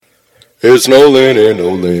It's Nolan and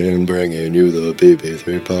Nolan bringing you the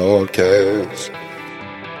PP3 podcast.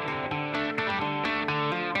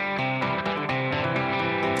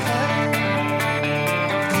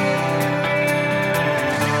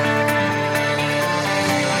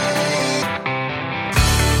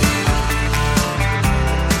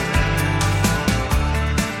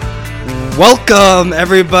 Welcome,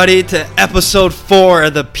 everybody, to episode 4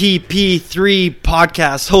 of the PP3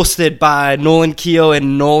 podcast, hosted by Nolan Keogh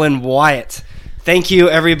and Nolan Wyatt. Thank you,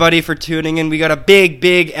 everybody, for tuning in. We got a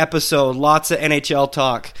big episode, lots of NHL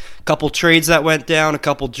talk, a couple trades that went down, a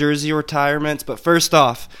couple jersey retirements. But first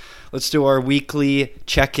off, let's do our weekly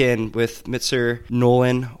check-in with Mr.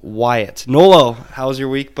 Nolan Wyatt. Nolo, how's your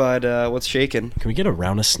week, bud? What's shaking? Can we get a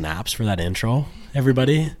round of snaps for that intro,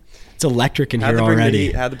 everybody? It's electric in here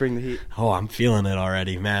already. Had to bring the heat. Oh, I'm feeling it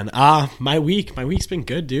already, man. My week's been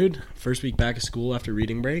good, dude. First week back of school after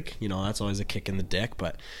reading break. You know, that's always a kick in the dick,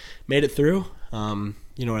 but made it through.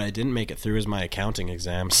 You know what I didn't make it through is my accounting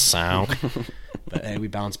exam. But hey, we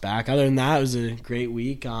bounced back. Other than that, it was a great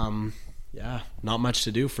week. Yeah, not much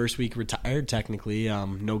to do. First week retired, technically.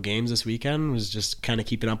 No games this weekend. Was just kind of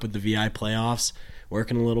keeping up with the VI playoffs,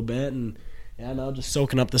 working a little bit, and yeah, no, just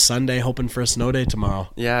soaking up the Sunday, hoping for a snow day tomorrow.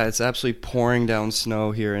 Yeah, it's absolutely pouring down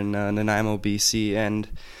snow here in Nanaimo, BC. And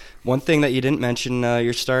one thing that you didn't mention,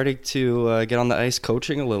 you're starting to get on the ice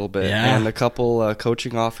coaching a little bit. Yeah. And a couple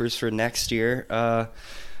coaching offers for next year.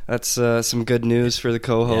 That's some good news for the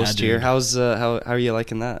co-host here. How are you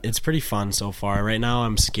liking that? It's pretty fun so far. Right now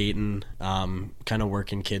I'm skating, kind of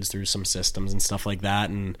working kids through some systems and stuff like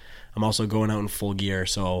that, and I'm also going out in full gear,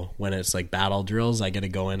 so when it's like battle drills, I get to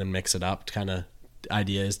go in and mix it up. Kind of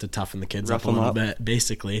idea is to toughen the kids up a little bit,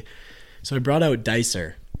 basically. So I brought out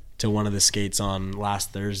Dicer to one of the skates on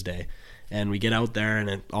last Thursday, and we get out there, and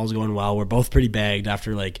it all's going well. We're both pretty bagged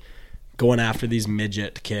after like going after these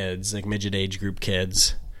midget kids, like midget age group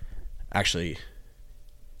kids. Actually,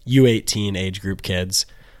 U18 age group kids.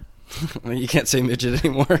 You can't say midget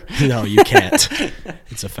anymore. No, you can't.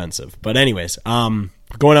 It's offensive. But anyways,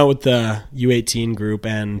 going out with the U18 group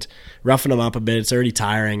and roughing them up a bit. It's already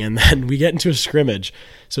tiring. And then we get into a scrimmage.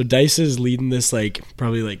 So Dice is leading this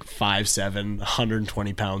probably 5'7",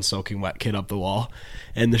 120-pound soaking wet kid up the wall.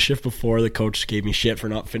 And the shift before, the coach gave me shit for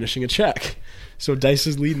not finishing a check. So Dice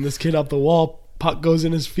is leading this kid up the wall. Puck goes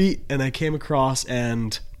in his feet. And I came across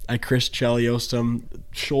and I Chris Chelios'd him,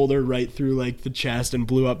 shoulder right through the chest, and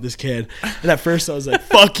blew up this kid. And at first I was like,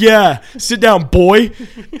 fuck yeah, sit down, boy.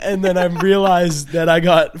 And then I realized that I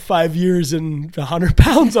got 5 years and 100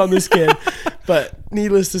 pounds on this kid. But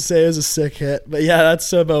needless to say, it was a sick hit. But yeah,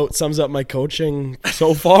 that's about sums up my coaching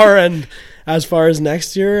so far. And as far as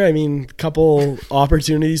next year, I mean, couple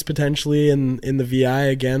opportunities potentially in the VI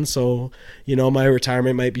again. So, you know, my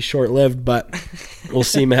retirement might be short-lived, but we'll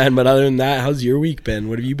see, man. But other than that, how's your week been?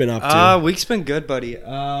 What have you been up to? Week's been good, buddy.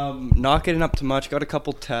 Not getting up to much. Got a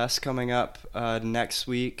couple tests coming up next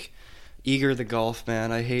week. Eager the golf,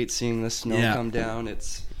 man. I hate seeing the snow come down.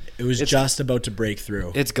 It was just about to break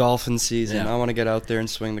through. It's golfing season. Yeah. I want to get out there and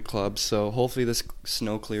swing the clubs. So hopefully this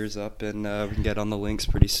snow clears up and we can get on the links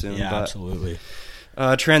pretty soon. Yeah, but, absolutely.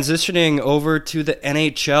 Transitioning over to the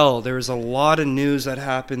NHL, there was a lot of news that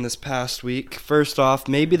happened this past week. First off,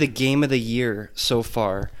 maybe the game of the year so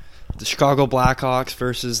far. The Chicago Blackhawks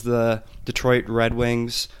versus the Detroit Red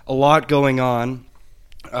Wings. A lot going on.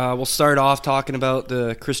 We'll start off talking about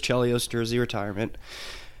the Chris Chelios jersey retirement.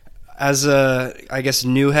 As a, I guess,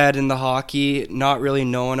 new head in the hockey, not really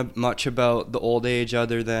knowing much about the old age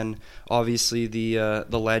other than obviously the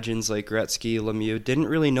legends like Gretzky, Lemieux, didn't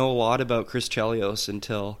really know a lot about Chris Chelios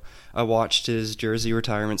until I watched his jersey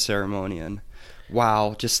retirement ceremony. And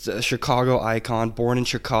wow, just a Chicago icon, born in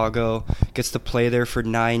Chicago, gets to play there for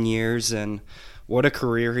 9 years, and what a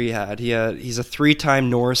career he had. He's a 3-time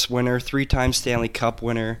Norris winner, 3-time Stanley Cup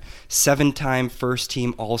winner, 7-time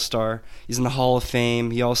first-team All-Star. He's in the Hall of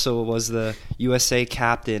Fame. He also was the USA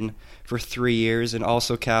captain for 3 years and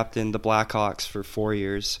also captained the Blackhawks for 4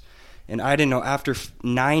 years. And I didn't know, after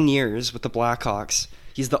 9 years with the Blackhawks,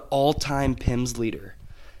 he's the all-time PIMS leader.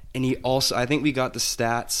 And he also, I think we got the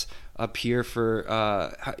stats up here for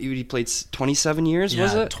he played 27 years,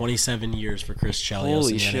 was it? 27 years for Chris Chelios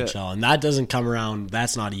in the NHL. And that doesn't come around.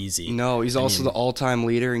 That's not easy. No, he's also the all-time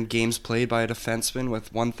leader in games played by a defenseman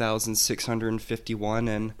with 1,651.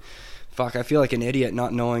 And fuck, I feel like an idiot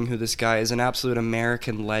not knowing who this guy is. An absolute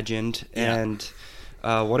American legend. Yeah. And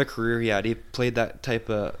what a career he had. He played that type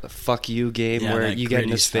of fuck you game where you get in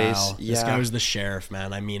his face. Yeah. This guy was the sheriff,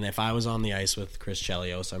 man. I mean, if I was on the ice with Chris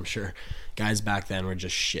Chelios, I'm sure guys back then were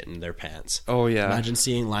just shitting their pants. Oh, yeah.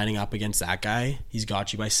 Imagine lining up against that guy. He's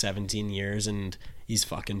got you by 17 years, and he's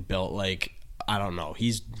fucking built like, I don't know.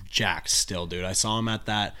 He's jacked still, dude. I saw him at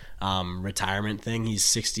that retirement thing. He's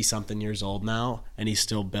 60-something years old now, and he's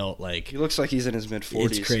still built like... He looks like he's in his mid-40s.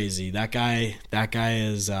 It's crazy. That guy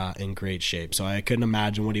is in great shape. So I couldn't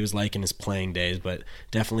imagine what he was like in his playing days, but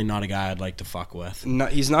definitely not a guy I'd like to fuck with.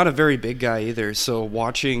 He's not a very big guy either, so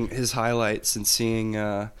watching his highlights and seeing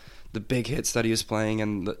the big hits that he was playing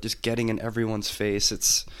and just getting in everyone's face,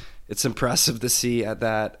 it's impressive to see at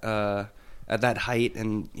that height,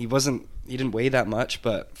 and he didn't weigh that much,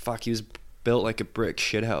 but fuck, he was built like a brick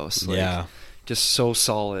shithouse. Like, yeah. Just so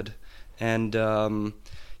solid. And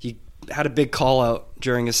he had a big call out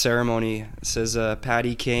during his ceremony. It says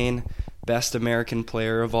Patty Kane, best American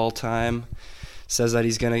player of all time. Says that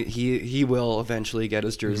he will eventually get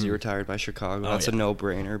his jersey retired by Chicago. That's a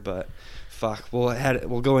no-brainer, but fuck,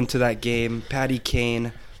 we'll go into that game. Patty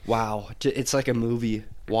Kane, wow, it's like a movie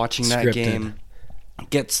watching that Scripted. game.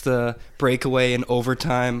 Gets the breakaway in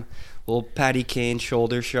overtime. Little Patty Kane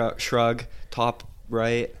shoulder shrug, top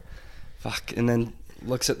right. Fuck, and then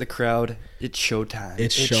looks at the crowd. It's showtime.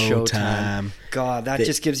 It's showtime. God, that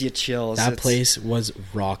just gives you chills. That place was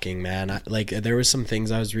rocking, man. There was some things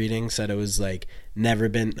I was reading said it was like never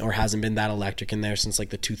been or hasn't been that electric in there since like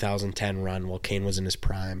the 2010 run while Kane was in his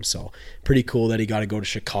prime. So pretty cool that he got to go to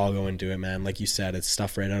Chicago and do it, man. Like you said, it's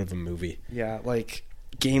stuff right out of a movie. Yeah, like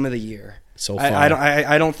game of the year. So far.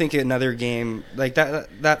 I don't think another game like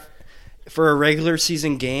that for a regular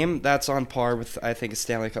season game, that's on par with, I think, a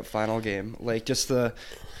Stanley Cup final game. Like just the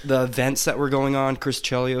events that were going on, Chris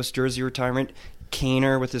Chelios jersey retirement,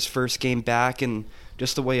 Kaner with his first game back, and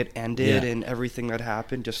just the way it ended and everything that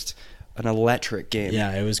happened, just an electric game.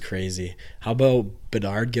 Yeah, it was crazy. How about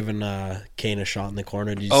Bedard giving Kane a shot in the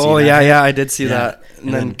corner? Did you see that? Yeah, I did see that.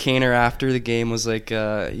 And then Kaner after the game was like,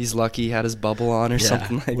 he's lucky he had his bubble on or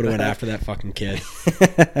something like that. Would have went after that fucking kid.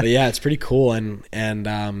 But yeah, it's pretty cool, and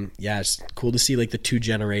it's cool to see like the two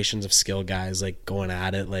generations of skill guys like going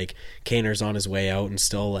at it. Like Kaner's on his way out and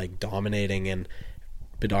still like dominating, and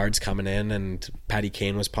Bedard's coming in, and Patty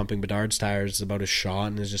Kane was pumping Bedard's tires about his shot,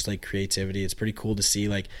 and it's just like creativity. It's pretty cool to see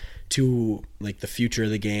like to like the future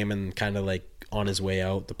of the game and kind of like on his way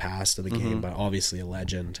out the past of the game, but obviously a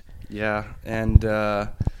legend. Yeah, and the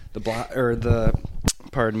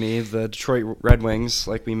Detroit Red Wings,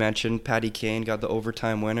 like we mentioned, Patty Kane got the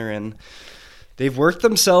overtime winner, and they've worked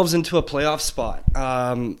themselves into a playoff spot.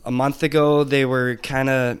 A month ago, they were kind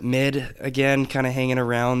of mid again, kind of hanging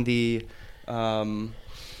around the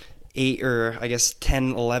 8 or I guess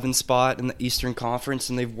 10, 11 spot in the Eastern Conference,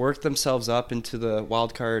 and they've worked themselves up into the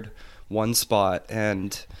wild card 1 spot.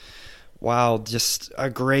 And wow, just a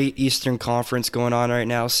great Eastern Conference going on right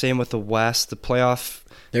now. Same with the West. The playoff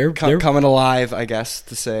they're coming alive, I guess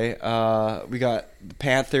to say. We got the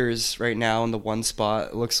Panthers right now in the 1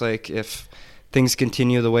 spot. It looks like if things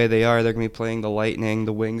continue the way they are, they're going to be playing the Lightning.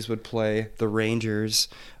 The Wings would play the Rangers.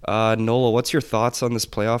 Nola, what's your thoughts on this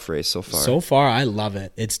playoff race so far? So far, I love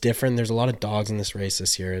it. It's different. There's a lot of dogs in this race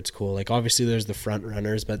this year. It's cool. Like, obviously, there's the front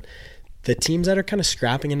runners, but the teams that are kind of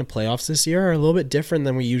scrapping into playoffs this year are a little bit different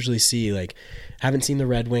than we usually see. Like, haven't seen the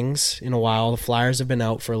Red Wings in a while. The Flyers have been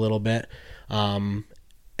out for a little bit.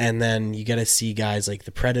 And then you got to see guys like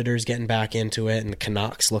the Predators getting back into it, and the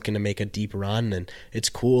Canucks looking to make a deep run, and it's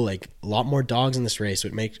cool. Like a lot more dogs in this race,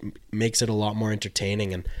 which makes it a lot more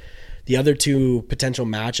entertaining. And the other two potential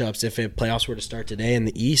matchups, if playoffs were to start today in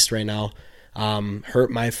the East right now,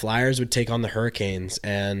 my Flyers would take on the Hurricanes.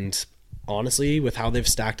 And honestly, with how they've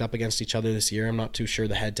stacked up against each other this year, I'm not too sure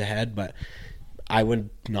the head-to-head, but I would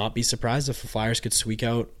not be surprised if the Flyers could squeak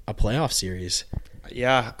out a playoff series.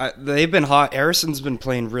 Yeah, they've been hot. Harrison's been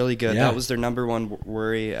playing really good. Yeah. That was their number one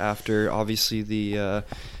worry after, obviously, the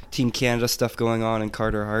Team Canada stuff going on and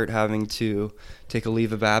Carter Hart having to take a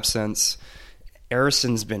leave of absence.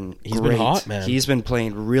 Harrison's been He's great. been hot, man. He's been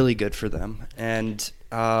playing really good for them. And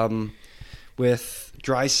with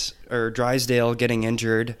Drysdale getting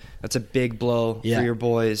injured, that's a big blow for your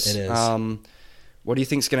boys. It is. What do you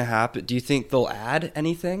think's going to happen? Do you think they'll add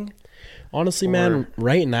anything? Honestly, man,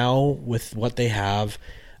 right now with what they have,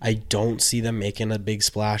 I don't see them making a big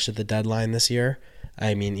splash at the deadline this year.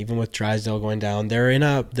 I mean, even with Drysdale going down, they're in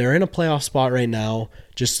a playoff spot right now,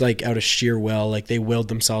 just like out of sheer will. Like they willed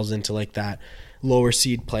themselves into like that lower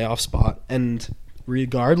seed playoff spot. And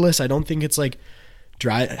regardless, I don't think it's like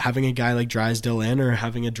having a guy like Drysdale in or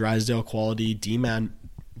having a Drysdale quality D-man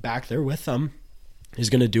back there with them is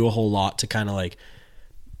going to do a whole lot to kind of like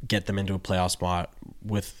get them into a playoff spot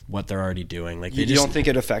with what they're already doing. Like you don't think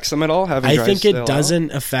it affects them at all? I think it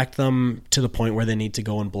doesn't affect them to the point where they need to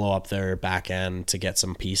go and blow up their back end to get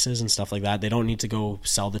some pieces and stuff like that. They don't need to go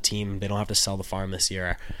sell the team. They don't have to sell the farm this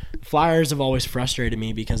year. Flyers have always frustrated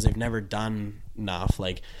me because they've never done enough.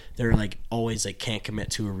 Like they're like always like can't commit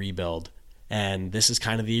to a rebuild. And this is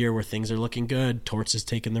kind of the year where things are looking good. Torts is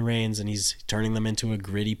taking the reins and he's turning them into a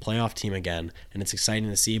gritty playoff team again. And it's exciting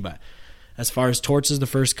to see. But as far as Torts is the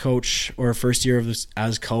first coach or first year of this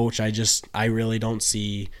as coach, I really don't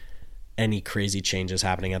see any crazy changes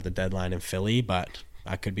happening at the deadline in Philly, but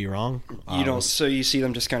I could be wrong. You don't. So you see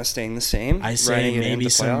them just kind of staying the same? I say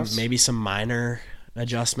maybe some minor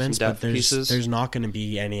adjustments, but there's not going to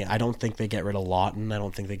be any. I don't think they get rid of Lawton. I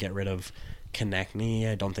don't think they get rid of Konechny.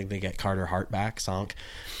 I don't think they get Carter Hart back, Sonk.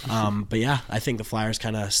 But yeah, I think the Flyers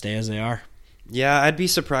kind of stay as they are. Yeah, I'd be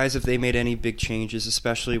surprised if they made any big changes,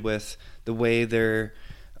 especially with the way their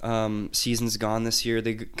season's gone this year.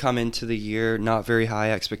 They come into the year not very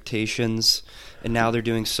high expectations, and now they're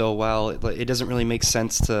doing so well. It doesn't really make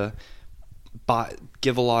sense to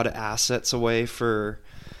give a lot of assets away for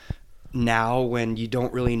now when you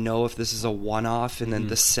don't really know if this is a one-off, and then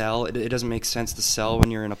the sell. It doesn't make sense to sell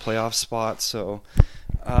when you're in a playoff spot. So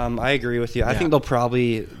I agree with you. I think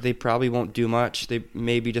they probably won't do much. They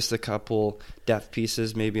maybe just a couple depth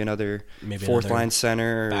pieces, maybe another fourth line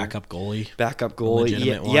center, backup goalie.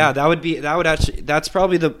 Yeah, that's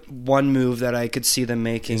probably the one move that I could see them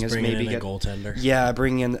making is maybe maybe get a goaltender. Yeah,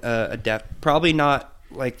 bring in a depth. Probably not.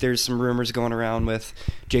 Like there's some rumors going around with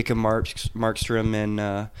Jacob Markstrom and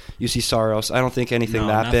UC Saros. I don't think anything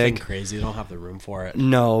that big. Crazy. They don't have the room for it.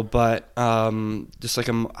 No, but just like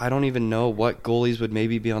I don't even know what goalies would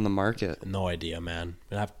maybe be on the market. No idea, man.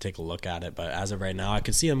 I'd have to take a look at it. But as of right now, I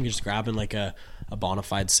could see them just grabbing like a bona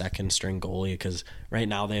fide second string goalie because right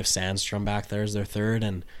now they have Sandstrom back there as their third,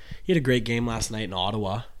 and he had a great game last night in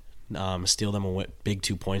Ottawa. Steal them a big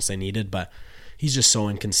 2 points they needed, but he's just so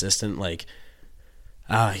inconsistent. Like.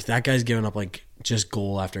 That guy's giving up like just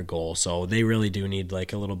goal after goal, so they really do need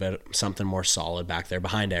like a little bit something more solid back there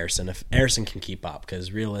behind Ersson. If Ersson can keep up,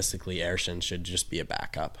 because realistically, Ersson should just be a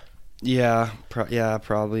backup. Yeah,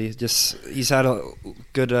 probably. Just he's had a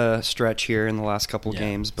good stretch here in the last couple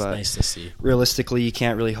games, but it's nice to see. Realistically, you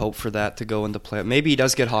can't really hope for that to go into play. Maybe he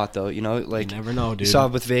does get hot though. You know, like you never know, dude. You saw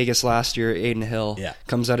it with Vegas last year. Aiden Hill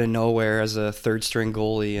comes out of nowhere as a third string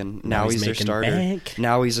goalie, and now he's their starter. Bank.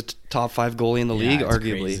 Now he's a top 5 goalie in the league,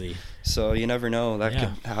 arguably. Crazy. So you never know. That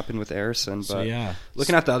could happen with Ersson. But so,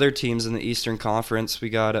 looking at the other teams in the Eastern Conference, we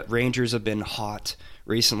got Rangers have been hot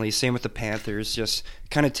recently. Same with the Panthers, just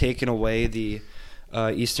kind of taking away the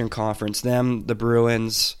Eastern Conference. Them, the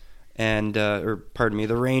Bruins, and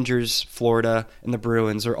the Rangers, Florida, and the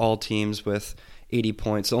Bruins are all teams with 80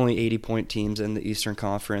 points. The only 80-point teams in the Eastern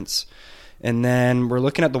Conference. And then we're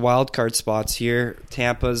looking at the wild card spots here.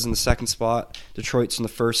 Tampa's in the second spot. Detroit's in the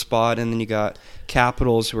first spot. And then you got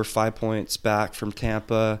Capitals, who are 5 points back from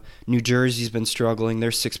Tampa. New Jersey's been struggling. They're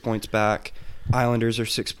 6 points back. Islanders are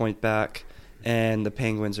 6 points back. And the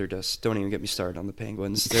Penguins are just... Don't even get me started on the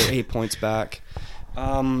Penguins. They're 8 points back.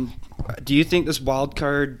 Do you think this wild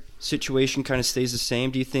card situation kind of stays the same?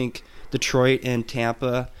 Do you think Detroit and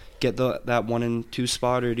Tampa get that 1 and 2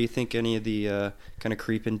 spot, or do you think any of the kind of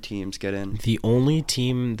creeping teams get in? The only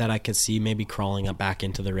team that I could see maybe crawling up back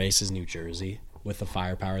into the race is New Jersey with the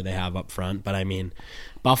firepower they have up front. But I mean,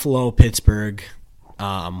 Buffalo, Pittsburgh,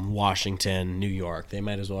 Washington, New York, they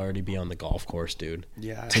might as well already be on the golf course, dude.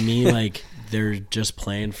 Yeah. To me, like they're just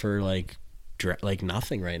playing for like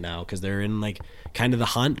nothing right now because they're in like kind of the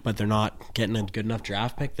hunt, but they're not getting a good enough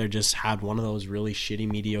draft pick. They're just had one of those really shitty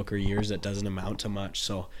mediocre years that doesn't amount to much.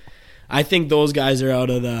 So I think those guys are out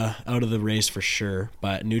of the race for sure.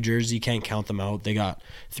 But New Jersey, can't count them out. They got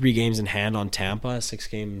 3 games in hand on Tampa, 6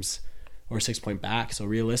 games or 6 point back. So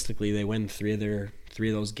realistically, they win 3 of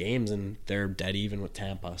those games and they're dead even with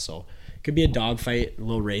Tampa. So it could be a dogfight, a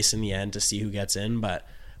little race in the end to see who gets in, but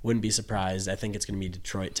wouldn't be surprised. I think it's going to be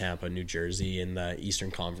Detroit, Tampa, New Jersey in the Eastern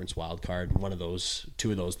Conference wild card. 2 of those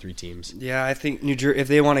 3 teams. Yeah, I think New Jersey, if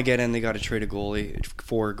they want to get in, they got to trade a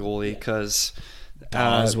goalie because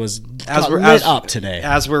Dawes lit up today.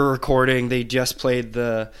 As we're recording, they just played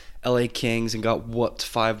the LA Kings and got whooped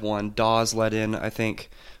 5-1. Dawes let in, I think,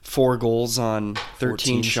 4 goals on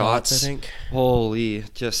 13 shots. I think. Holy,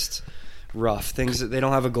 just rough. Things that they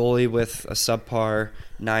don't have a goalie with a subpar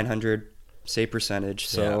 900 save percentage.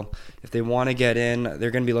 So if they want to get in,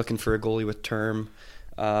 they're going to be looking for a goalie with term.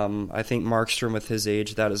 I think Markstrom with his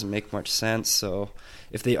age, that doesn't make much sense. So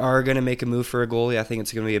if they are going to make a move for a goalie, I think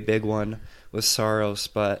it's going to be a big one with Saros.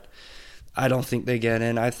 But I don't think they get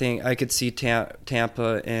in. I think I could see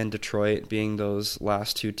Tampa and Detroit being those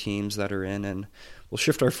last two teams that are in, and we'll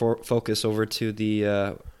shift our focus over to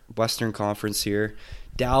the Western Conference here.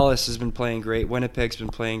 Dallas has been playing great. Winnipeg's been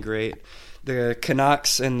playing great. The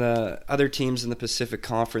Canucks and the other teams in the Pacific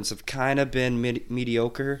Conference have kind of been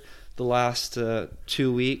mediocre the last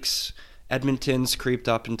 2 weeks. Edmonton's creeped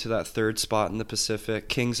up into that third spot in the Pacific.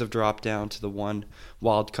 Kings have dropped down to the 1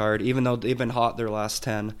 wild card, even though they've been hot their last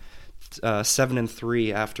 10.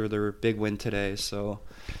 7-3 after their big win today. So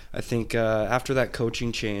I think after that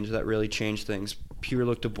coaching change, that really changed things.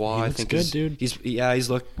 Pierre-Luc Dubois, I think, good, dude.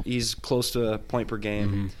 He's close to a point per game.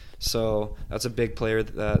 Mm-hmm. So that's a big player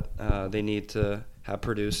that they need to have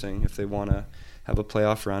producing if they want to have a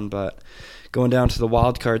playoff run. But going down to the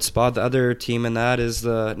wild card spot, the other team in that is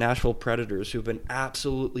the Nashville Predators, who've been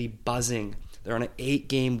absolutely buzzing. They're on an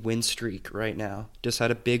 8-game win streak right now. Just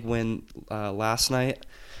had a big win last night.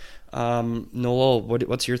 Noel,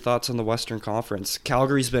 what's your thoughts on the Western Conference?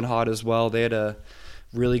 Calgary's been hot as well. They had a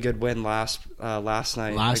really good win last night. Last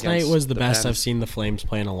night was the best I've seen the Flames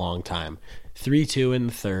play in a long time. 3-2 in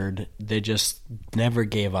the third. They just never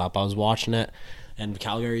gave up. I was watching it, and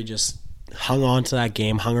Calgary just hung on to that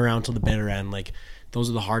game, hung around till the bitter end. Like, those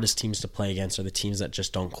are the hardest teams to play against, are the teams that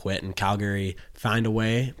just don't quit. And Calgary found a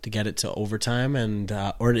way to get it to overtime, and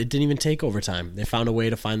or it didn't even take overtime. They found a way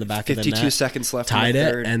to find the back of the net. 52 seconds left. Tied in the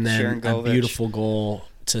it, third, and then Sharon a Govich. beautiful goal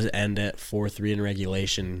to end it 4-3 in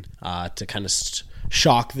regulation to kind of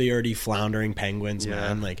shock the already floundering Penguins,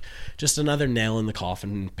 man. Like, just another nail in the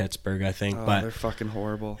coffin in Pittsburgh, I think. But they're fucking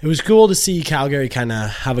horrible. It was cool to see Calgary kind of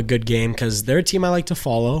have a good game because they're a team I like to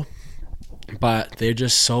follow. But they're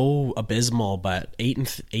just so abysmal. But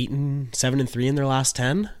 7-3 in their last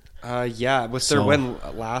 10. With their win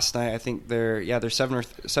last night, I think they're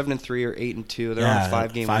 7-3 or 8-2. They're on a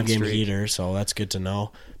 5-game win streak. Heater, so that's good to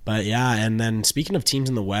know. But yeah, and then speaking of teams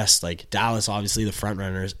in the West, like Dallas, obviously the front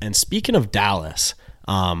runners. And speaking of Dallas,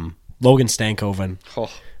 Logan Stankoven,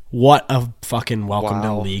 what a fucking welcome to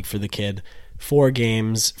the league for the kid. 4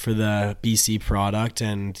 games for the BC product,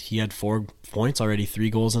 and he had 4 points already,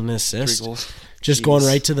 3 goals and an assist. 3 goals. Just going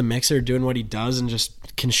right to the mixer, doing what he does, and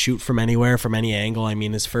just can shoot from anywhere, from any angle. I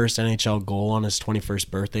mean, his first NHL goal on his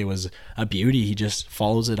 21st birthday was a beauty. He just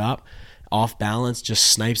follows it up, off balance, just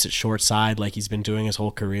snipes it short side like he's been doing his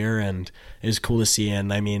whole career, and it was cool to see.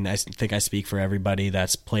 And I mean, I think I speak for everybody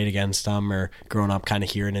that's played against him or grown up kind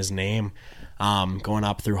of hearing his name. Going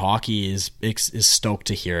up through hockey is stoked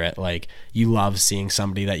to hear it. Like, you love seeing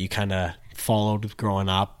somebody that you kind of followed growing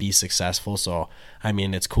up be successful. So I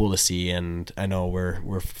mean, it's cool to see, and I know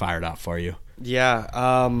we're fired up for you.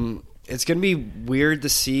 Yeah, it's gonna be weird to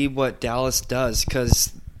see what Dallas does,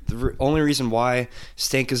 because the only reason why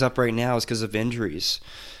Stank is up right now is because of injuries.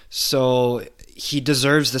 So he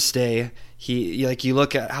deserves to stay. You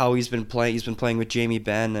look at how he's been playing. He's been playing with Jamie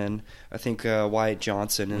Benn and I think Wyatt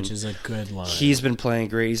Johnson, which is a good line. He's been playing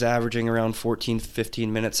great. He's averaging around 14-15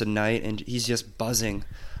 minutes a night, and he's just buzzing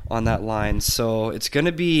on that line. So it's going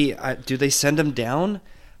to be. Do they send him down?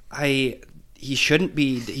 He shouldn't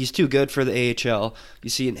be. He's too good for the AHL. You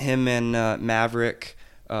see him and Maverick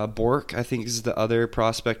Bork, I think, is the other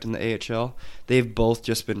prospect in the AHL. They've both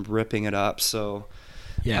just been ripping it up. So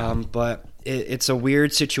yeah, but. It's a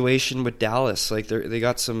weird situation with Dallas. Like, they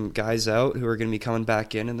got some guys out who are going to be coming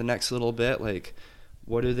back in the next little bit. Like,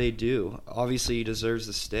 what do they do? Obviously, he deserves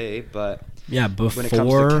to stay, but yeah, when it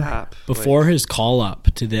comes to cap, before his call up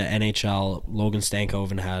to the NHL, Logan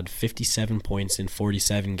Stankoven had 57 points in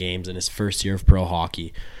 47 games in his first year of pro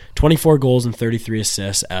hockey, 24 goals and 33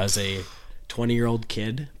 assists as a 20-year-old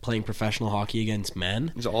kid playing professional hockey against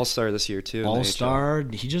men. He's an all-star this year too. All-star.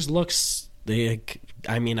 He just looks.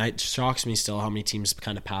 I mean, it shocks me still how many teams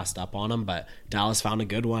kind of passed up on him, but Dallas found a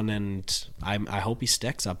good one, and I hope he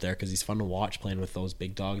sticks up there because he's fun to watch playing with those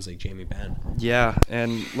big dogs like Jamie Benn. Yeah,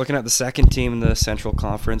 and looking at the second team in the Central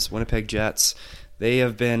Conference, Winnipeg Jets, they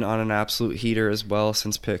have been on an absolute heater as well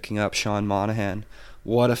since picking up Sean Monahan.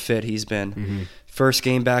 What a fit he's been. Mm-hmm. First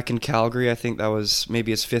game back in Calgary, I think that was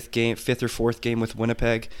maybe his fifth or fourth game with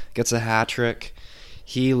Winnipeg, gets a hat trick.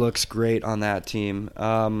 He looks great on that team.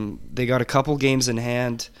 They got a couple games in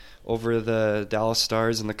hand over the Dallas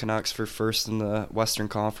Stars and the Canucks for first in the Western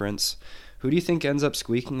Conference. Who do you think ends up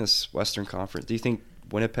squeaking this Western Conference? Do you think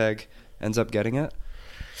Winnipeg ends up getting it?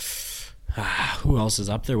 Who else is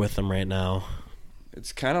up there with them right now?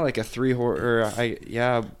 It's kind of like a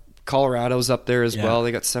Colorado's up there as well.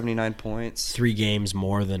 They got 79 points. 3 games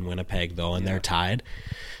more than Winnipeg, though, and they're tied.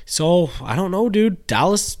 So, I don't know, dude.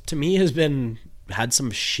 Dallas, to me, had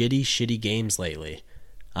some shitty games lately.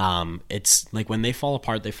 It's like when they fall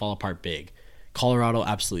apart big. Colorado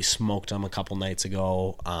absolutely smoked them a couple nights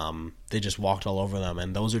ago. They just walked all over them,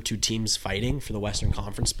 and those are two teams fighting for the Western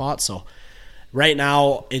Conference spot. So right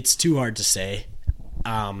now, it's too hard to say.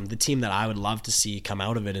 The team that I would love to see come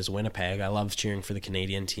out of it is Winnipeg. I love cheering for the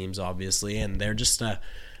Canadian teams, obviously, and they're just a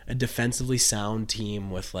defensively sound team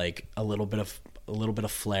with like a little bit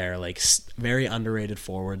of flair, like very underrated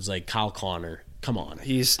forwards like Kyle Connor. Come on,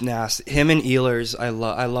 he's nasty. Him and Ehlers,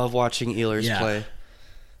 I love watching Ehlers play.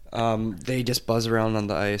 They just buzz around on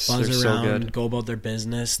the ice. They're so good. Go about their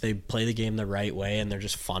business. They play the game the right way, and they're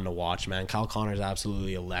just fun to watch, man. Kyle Connor's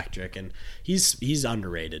absolutely electric, and he's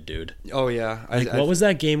underrated, dude. Oh yeah. What was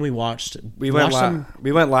that game we watched? We went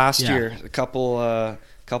last year. A couple of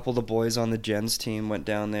the boys on the Gens team went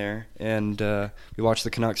down there, and we watched the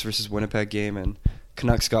Canucks versus Winnipeg game, and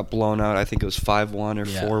Canucks got blown out. I think it was 5-1 or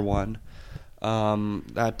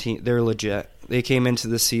 4-1. That team, they're legit. They came into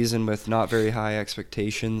the season with not very high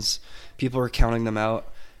expectations. People were counting them out.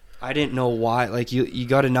 I didn't know why. Like you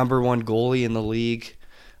got a number one goalie in the league,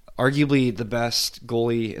 arguably the best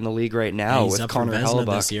goalie in the league right now with Connor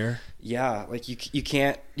Hellebuyck this year. Yeah, like you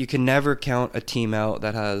can never count a team out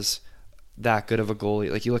that has that good of a goalie.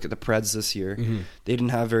 Like you look at the Preds this year, they didn't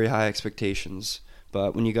have very high expectations,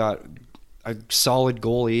 but when you got a solid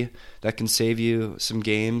goalie that can save you some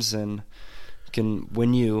games and can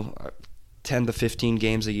win you 10 to 15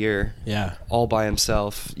 games a year, all by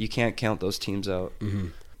himself, you can't count those teams out.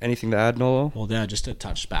 Anything to add, Nolo? Well, yeah, just to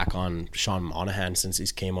touch back on Sean Monahan since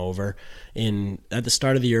he's came over. At the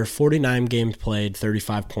start of the year, 49 games played,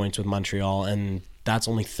 35 points with Montreal, and that's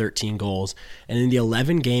only 13 goals. And in the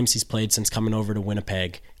 11 games he's played since coming over to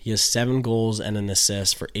Winnipeg, he has 7 goals and an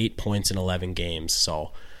assist for 8 points in 11 games.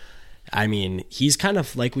 So, I mean, he's kind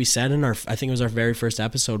of, like we said I think it was our very first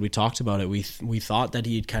episode, we talked about it. We thought that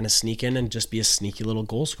he'd kind of sneak in and just be a sneaky little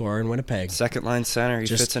goal scorer in Winnipeg. Second line center, he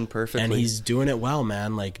fits in perfectly. And he's doing it well,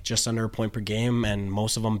 man. Like just under a point per game, and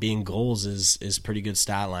most of them being goals is pretty good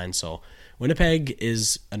stat line. So Winnipeg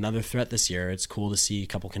is another threat this year. It's cool to see a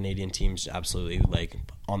couple Canadian teams absolutely like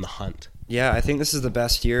on the hunt. Yeah, I think this is the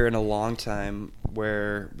best year in a long time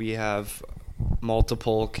where we have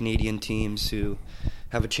multiple Canadian teams who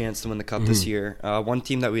have a chance to win the cup this year. One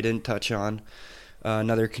team that we didn't touch on,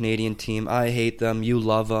 another Canadian team. I hate them. You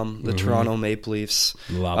love them. The Toronto Maple Leafs.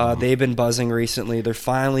 Love them. They've been buzzing recently. They're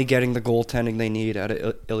finally getting the goaltending they need out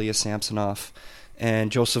of Ilya Samsonov.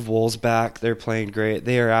 And Joseph Wool's back. They're playing great.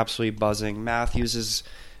 They are absolutely buzzing. Matthews is,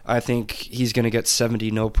 I think he's going to get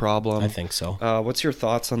 70 no problem. I think so. What's your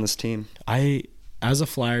thoughts on this team? As a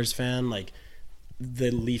Flyers fan, like,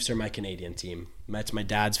 the Leafs are my Canadian team. It's my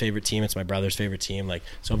dad's favorite team. It's my brother's favorite team. Like,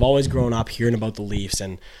 so I've always grown up hearing about the Leafs,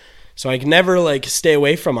 and so I can never like stay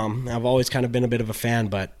away from them. I've always kind of been a bit of a fan,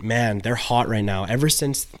 but man, they're hot right now. Ever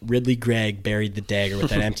since Ridley Gregg buried the dagger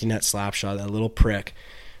with that empty net slap shot, that little prick,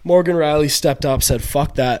 Morgan Riley stepped up, said,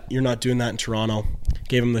 "Fuck that! You're not doing that in Toronto."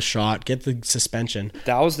 Gave him the shot, get the suspension.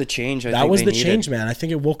 That was the change. That was the change, man. I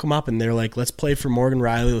think it woke them up, and they're like, "Let's play for Morgan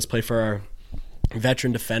Riley. Let's play for our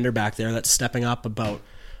veteran defender back there that's stepping up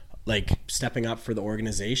for the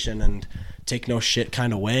organization and take no shit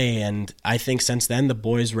kind of way." And I think since then the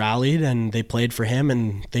boys rallied and they played for him,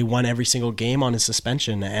 and they won every single game on his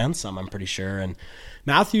suspension and some, I'm pretty sure. And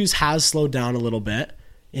Matthews has slowed down a little bit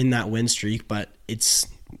in that win streak, but it's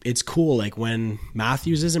cool. Like when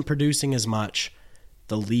Matthews isn't producing as much,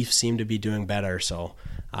 the Leafs seem to be doing better. So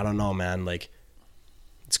I don't know, man. Like,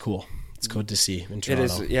 it's cool. It's good to see in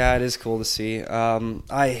Toronto. It is cool to see.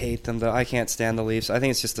 I hate them, though. I can't stand the Leafs. I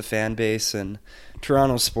think it's just the fan base and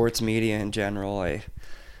Toronto sports media in general.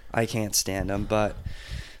 I can't stand them. But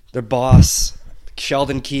their boss,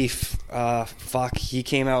 Sheldon Keefe, he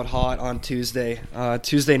came out hot on Tuesday.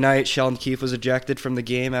 Tuesday night, Sheldon Keefe was ejected from the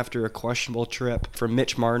game after a questionable trip from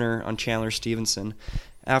Mitch Marner on Chandler Stevenson.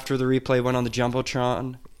 After the replay went on the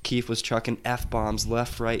Jumbotron, Keefe was chucking F-bombs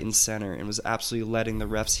left, right, and center and was absolutely letting the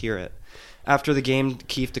refs hear it. After the game,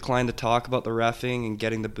 Keefe declined to talk about the reffing and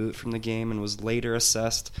getting the boot from the game and was later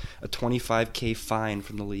assessed a $25,000 fine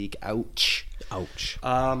from the league. Ouch.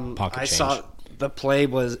 Pocket change. Saw the play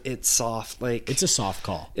it's soft. Like, it's a soft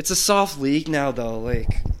call. It's a soft league now, though. Like,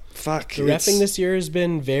 fuck. The reffing this year has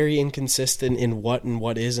been very inconsistent in what and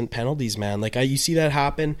what isn't penalties, man. Like, you see that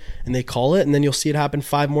happen and they call it, and then you'll see it happen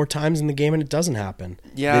 5 more times in the game and it doesn't happen.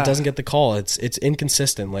 Yeah. It doesn't get the call. It's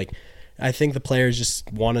inconsistent. Like, I think the players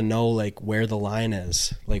just want to know, like, where the line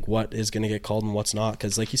is, like what is going to get called and what's not.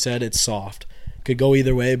 Because, like you said, it's soft. Could go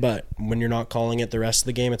either way, but when you're not calling it the rest of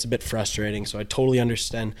the game, it's a bit frustrating. So I totally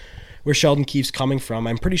understand where Sheldon Keefe's coming from.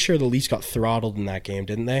 I'm pretty sure the Leafs got throttled in that game,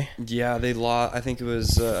 didn't they? Yeah, they lost. I think it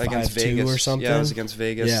was against 5-2 Vegas or something. Yeah, it was against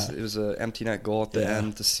Vegas. Yeah. It was an empty net goal at the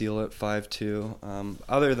end to seal it 5-2.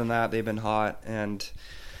 Other than that, they've been hot, and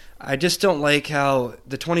I just don't like how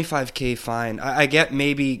the $25K fine. I get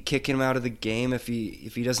maybe kicking him out of the game if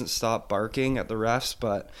he doesn't stop barking at the refs,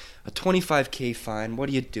 but a $25K fine. What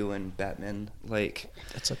are you doing, Bettman? Like,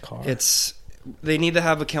 it's a car. They need to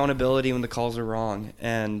have accountability when the calls are wrong,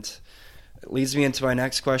 and it leads me into my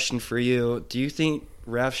next question for you. Do you think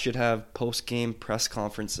refs should have post-game press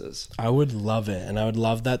conferences? I would love it, and I would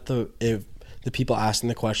love that if the people asking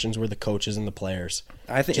the questions were the coaches and the players.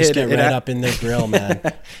 I think just get right up in their grill, man.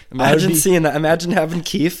 Imagine seeing that. Imagine having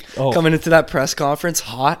Keefe coming into that press conference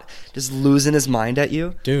hot, just losing his mind at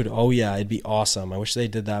you. Dude, oh yeah, it'd be awesome. I wish they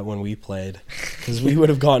did that when we played, because we would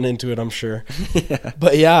have gotten into it, I'm sure. Yeah.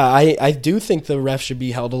 But yeah, I do think the refs should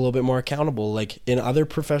be held a little bit more accountable. Like in other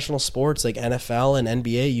professional sports, like NFL and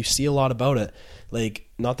NBA, you see a lot about it. Like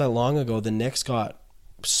not that long ago, the Knicks got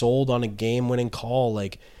sold on a game-winning call.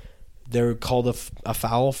 Like they were called a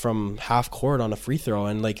foul from half court on a free throw,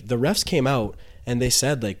 and like the refs came out and they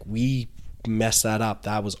said like, we messed that up,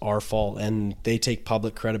 that was our fault, and they take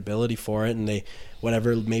public credibility for it, and they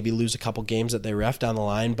maybe lose a couple games that they ref down the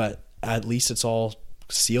line, but at least it's all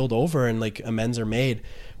sealed over and like amends are made.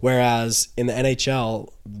 Whereas in the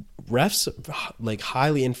NHL, refs like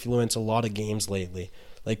highly influence a lot of games lately.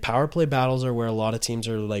 Like power play battles are where a lot of teams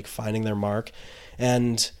are like finding their mark,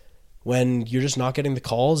 and when you're just not getting the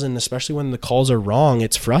calls, and especially when the calls are wrong,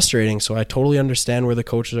 it's frustrating. So I totally understand where the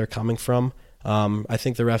coaches are coming from. I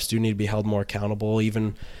think the refs do need to be held more accountable.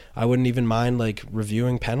 Even I wouldn't even mind like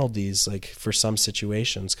reviewing penalties like for some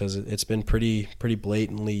situations, because it's been pretty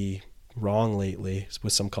blatantly wrong lately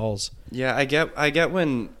with some calls. Yeah, I get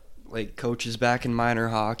when like coaches back in minor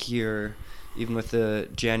hockey or even with the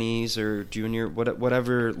Jennies or junior,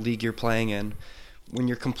 whatever league you're playing in, when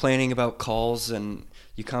you're complaining about calls and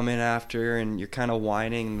you come in after and you're kind of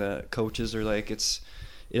whining, the coaches are like, it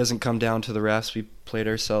doesn't come down to the refs, we played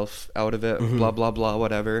ourselves out of it, blah, blah, blah,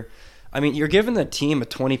 whatever. I mean, you're giving the team a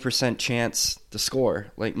 20% chance to score.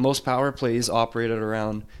 Like most power plays operate at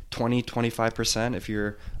around 20-25% if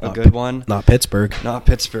you're a good one. Not Pittsburgh.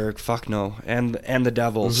 Fuck no. And the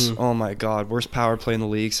Devils. Oh my God, worst power play in the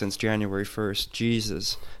league since January 1st.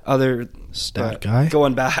 Jesus. Other stat guy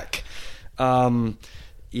going back.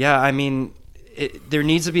 Yeah, I mean, there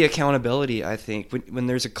needs to be accountability, I think. When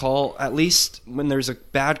there's a call, at least when there's a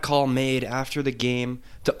bad call made after the game,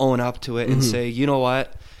 to own up to it and say, you know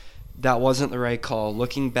what, that wasn't the right call.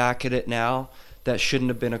 Looking back at it now, that shouldn't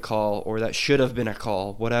have been a call, or that should have been a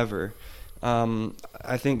call, whatever.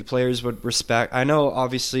 I think the players would respect. I know,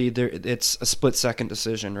 obviously, it's a split-second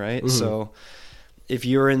decision, right? So if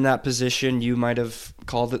you're in that position, you might have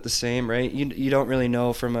called it the same, right? You don't really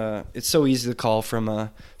know it's so easy to call from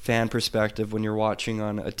a fan perspective when you're watching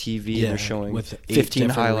on a TV and they're showing with 15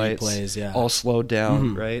 highlights, replays, all slowed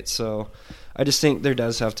down, right? So I just think there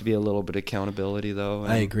does have to be a little bit of accountability, though.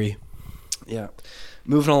 I agree. Yeah.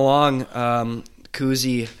 Moving along,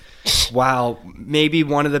 Kuzi, wow, maybe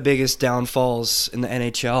one of the biggest downfalls in the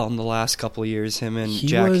NHL in the last couple of years, him and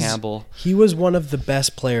Jack Campbell. He was one of the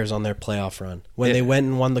best players on their playoff run. When they went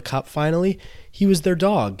and won the cup finally, he was their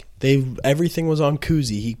dog. Everything was on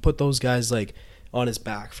Kuzi. He put those guys like on his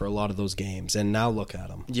back for a lot of those games, and now look at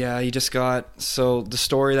him. Yeah, he just the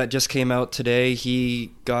story that just came out today,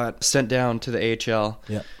 he got sent down to the AHL.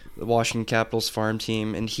 Yeah. The Washington Capitals farm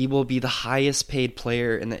team, and he will be the highest paid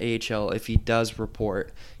player in the AHL if he does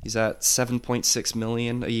report. He's at $7.6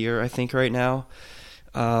 million a year, I think, right now.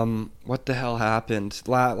 What the hell happened?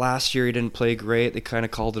 Last year he didn't play great. They kind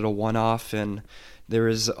of called it a one-off, and there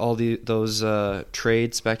was all those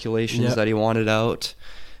trade speculations that he wanted out.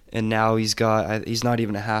 And now he's not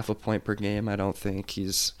even a half a point per game, I don't think.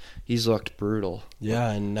 He's looked brutal.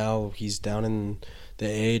 Yeah, and now he's down in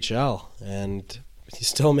the AHL, and he's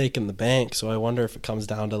still making the bank, so I wonder if it comes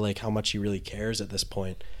down to like how much he really cares at this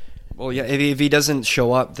point. Well, yeah, if he doesn't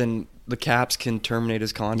show up, then the Caps can terminate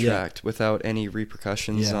his contract without any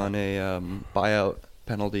repercussions on a buyout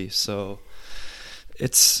penalty. So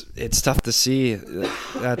it's tough to see.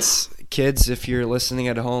 That's kids. If you're listening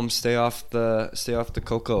at home, stay off the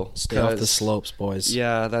cocoa. Stay off the slopes, boys.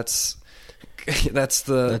 Yeah, that's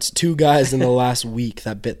two guys in the last week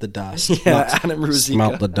that bit the dust. Adam Ruzicka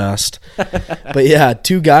smelt the dust. But yeah,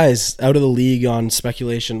 two guys out of the league on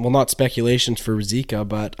speculation. Well, not speculations for Ruzicka,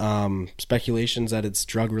 but speculations that it's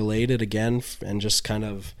drug related again, and just kind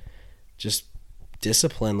of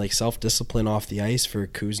discipline, like self-discipline off the ice for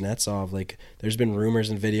Kuznetsov. Like, there's been rumors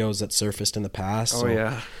and videos that surfaced in the past. Oh, so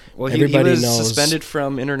yeah. Well, he everybody was knows. suspended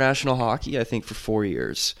from international hockey, I think, for 4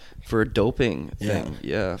 years for a doping thing.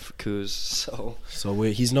 Yeah, for Kuz. So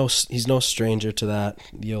he's no stranger to that,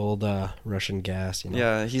 the old Russian gas, you know.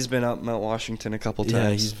 yeah, he's been up Mount Washington a couple times. Yeah,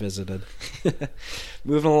 he's visited.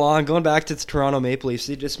 Moving along, going back to the Toronto Maple Leafs,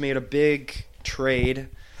 they just made a big trade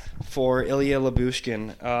for Ilya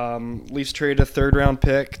Lyubushkin. Leafs traded a third-round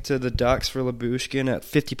pick to the Ducks for Lyubushkin at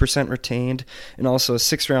 50% retained, and also a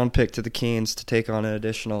sixth-round pick to the Canes to take on an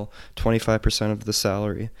additional 25% of the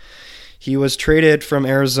salary. He was traded from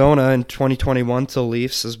Arizona in 2021 to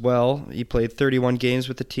Leafs as well. He played 31 games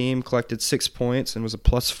with the team, collected 6 points, and was a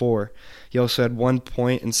 +4. He also had 1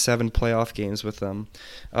 point in 7 playoff games with them.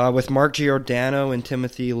 With Mark Giordano and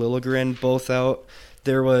Timothy Liljegren both out,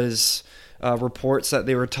 there was reports that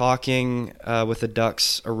they were talking with the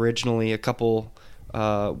Ducks originally a couple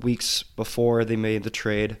weeks before they made the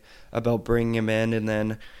trade about bringing him in, and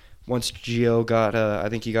then once Gio got I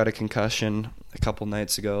think he got a concussion a couple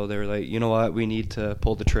nights ago, they were like, you know what, we need to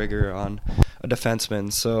pull the trigger on a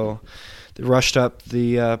defenseman. So they rushed up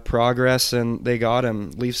the progress and they got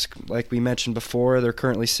him. Leafs, like we mentioned before, they're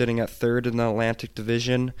currently sitting at third in the Atlantic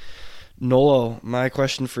Division. Nolo, my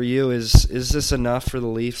question for you is this enough for the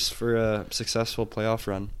Leafs for a successful playoff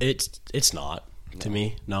run? It's not. To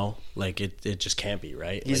me, no. Like, it just can't be,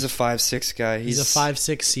 right? He's like, a 5'6" guy. He's a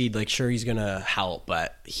 5'6" seed. Like, sure, he's going to help,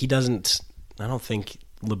 but he doesn't... I don't think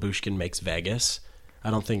Lyubushkin makes Vegas.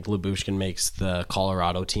 I don't think Lyubushkin makes the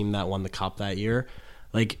Colorado team that won the Cup that year.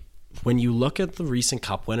 Like, when you look at the recent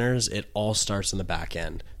Cup winners, it all starts in the back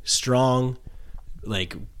end. Strong,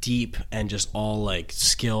 like, deep, and just all, like,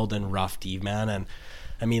 skilled and rough D-man. And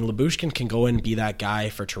I mean, Lyubushkin can go in and be that guy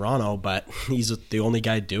for Toronto, but he's the only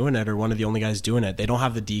guy doing it, or one of the only guys doing it. They don't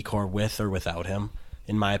have the D-core with or without him,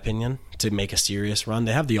 in my opinion, to make a serious run.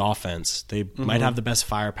 They have the offense. They might have the best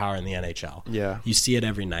firepower in the NHL. Yeah. You see it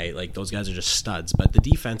every night. Like, those guys are just studs. But the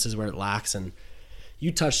defense is where it lacks, and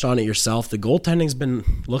you touched on it yourself. The goaltending's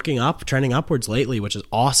been looking up, trending upwards lately, which is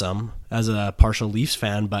awesome as a partial Leafs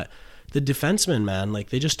fan, but the defensemen, man, like,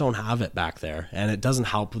 they just don't have it back there, and it doesn't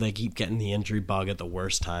help. They keep getting the injury bug at the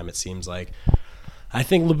worst time, it seems like. I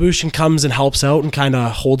think Lyubushkin comes and helps out and kind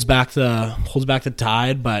of holds back the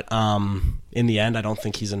tide, but in the end, I don't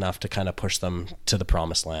think he's enough to kind of push them to the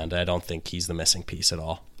promised land. I don't think he's the missing piece at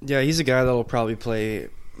all. Yeah, he's a guy that'll probably play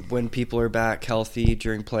when people are back healthy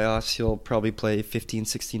during playoffs. He'll probably play 15,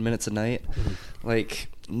 16 minutes a night. Like,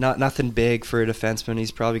 nothing big for a defenseman.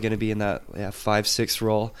 He's probably going to be in that 5-6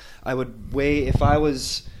 role. I would weigh, if I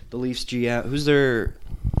was the Leafs GM, who's their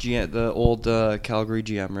GM, the old Calgary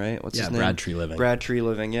GM, right? What's his name? Brad Treliving. Brad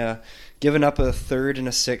Treliving, yeah. Giving up a third and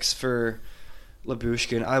a sixth for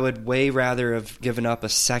Lyubushkin. I would way rather have given up a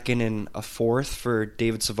second and a fourth for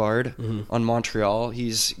David Savard on Montreal.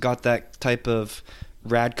 He's got that type of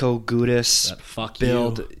Radko Gudas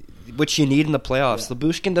build, which you need in the playoffs. Yeah.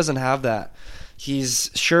 Lyubushkin doesn't have that. He's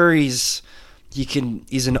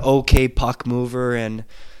an okay puck mover, and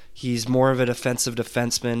he's more of a defensive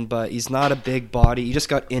defenseman, but he's not a big body. He just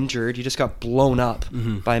got injured. He just got blown up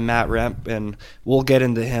by Matt Remp, and we'll get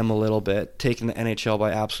into him a little bit, taking the NHL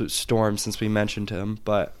by absolute storm since we mentioned him.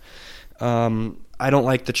 But I don't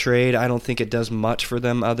like the trade. I don't think it does much for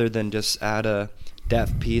them other than just add a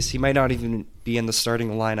depth piece. He might not even be in the starting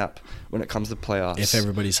lineup when it comes to playoffs. If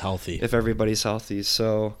everybody's healthy.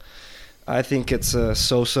 So I think it's a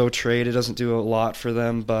so-so trade. It doesn't do a lot for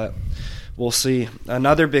them, but we'll see.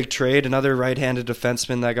 Another big trade, another right-handed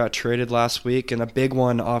defenseman that got traded last week, and a big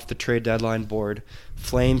one off the trade deadline board.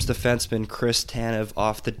 Flames defenseman Chris Tanev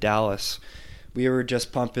off to Dallas. We were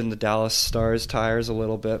just pumping the Dallas Stars tires a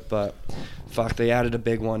little bit, but fuck, they added a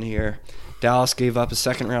big one here. Dallas gave up a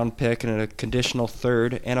second-round pick and a conditional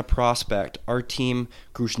third and a prospect, Artem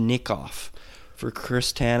Gruzhnikov, for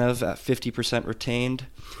Chris Tanev at 50% retained.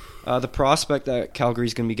 The prospect that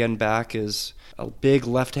Calgary's going to be getting back is a big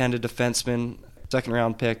left-handed defenseman,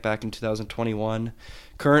 second-round pick back in 2021.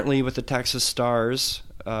 Currently with the Texas Stars,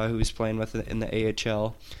 who he's playing with in the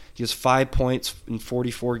AHL. He has 5 points in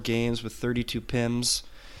 44 games with 32 PIMs.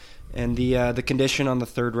 And the condition on the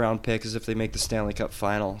third-round pick is if they make the Stanley Cup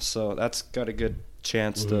final. So that's got a good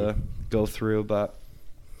chance to go through. But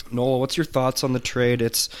Noel, what's your thoughts on the trade?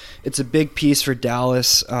 It's a big piece for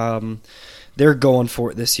Dallas. they're going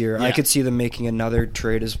for it this year. Yeah. I could see them making another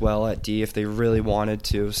trade as well at D if they really wanted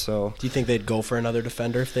to. So, do you think they'd go for another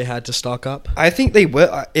defender if they had to stock up? I think they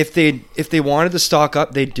will. If they wanted to stock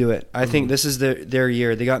up, they'd do it. I think this is their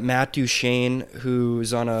year. They got Matt Duchene,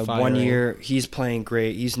 who's on a 1 year. He's playing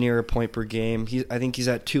great. He's near a point per game. I think he's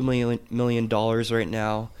at $2 million right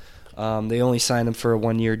now. They only signed him for a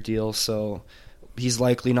 1 year deal, so he's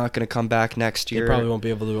likely not going to come back next year. They probably won't be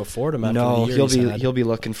able to afford him after the year he'll be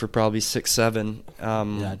looking for probably 6-7.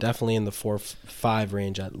 Yeah, definitely in the 4-5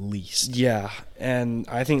 range at least. Yeah, and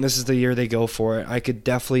I think this is the year they go for it. I could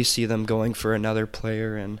definitely see them going for another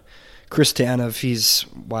player. And Chris Tanev,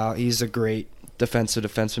 he's a great defensive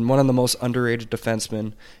defenseman, one of the most underrated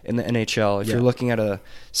defensemen in the NHL. If you're looking at a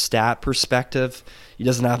stat perspective, he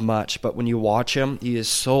doesn't have much, but when you watch him, he is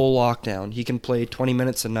so locked down. He can play 20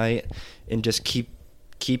 minutes a night and just keep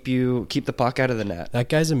the puck out of the net. That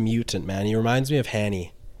guy's a mutant, man. He reminds me of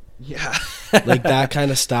Hanny. Yeah. Like that kind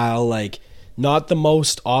of style, like not the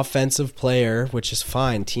most offensive player, which is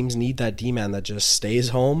fine. Teams need that D-man that just stays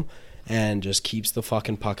home and just keeps the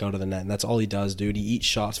fucking puck out of the net. And that's all he does, dude. He eats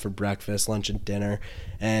shots for breakfast, lunch, and dinner.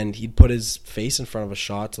 And he'd put his face in front of a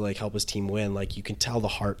shot to like help his team win. Like you can tell the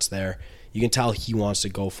heart's there. You can tell he wants to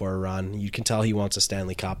go for a run. You can tell he wants a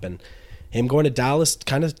Stanley Cup. And him going to Dallas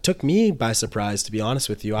kind of took me by surprise, to be honest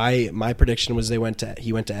with you. My prediction was he went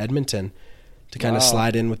to Edmonton to kind of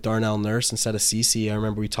slide in with Darnell Nurse instead of Cece. I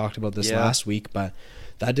remember we talked about this last week, but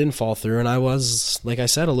that didn't fall through. And I was, like I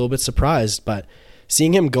said, a little bit surprised. But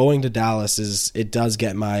seeing him going to Dallas it does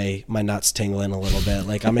get my nuts tingling a little bit.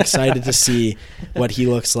 Like I'm excited to see what he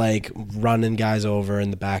looks like running guys over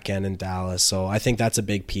in the back end in Dallas. So I think that's a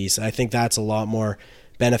big piece. I think that's a lot more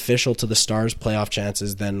beneficial to the Stars' playoff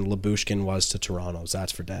chances than Lyubushkin was to Toronto's.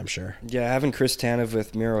 That's for damn sure. Yeah, having Chris Tanev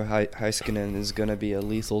with Miro Heiskanen is going to be a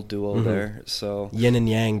lethal duo there. So yin and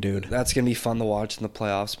yang, dude. That's going to be fun to watch in the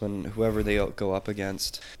playoffs when whoever they go up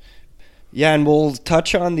against. Yeah, and we'll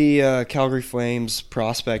touch on the Calgary Flames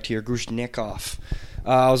prospect here, Grushnikov.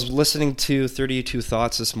 I was listening to 32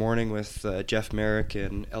 Thoughts this morning with Jeff Merrick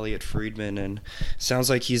and Elliot Friedman, and sounds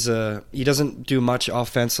like he doesn't do much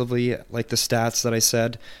offensively, like the stats that I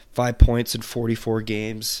said, 5 points in 44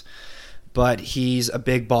 games, but he's a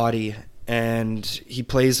big body, and he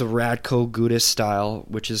plays a Radko Gudas style,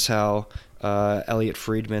 which is how Elliot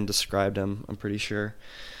Friedman described him, I'm pretty sure.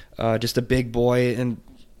 Just a big boy, and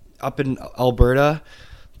up in Alberta,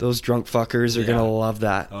 those drunk fuckers are gonna love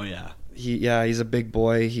that. Oh yeah. He's a big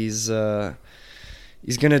boy. He's gonna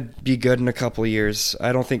be good in a couple of years.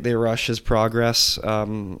 I don't think they rush his progress.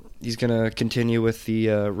 He's gonna continue with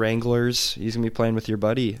the Wranglers. He's gonna be playing with your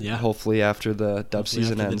buddy. Yeah. Hopefully after the Dub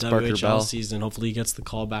season ends, Parker Bell season. Hopefully he gets the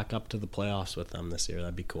call back up to the playoffs with them this year.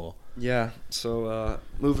 That'd be cool. Yeah. So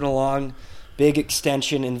moving along, big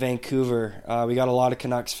extension in Vancouver. We got a lot of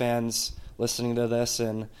Canucks fans listening to this,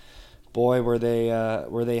 and boy, were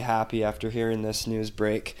they happy after hearing this news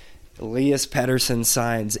break. Elias Pettersson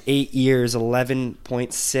signs 8 years,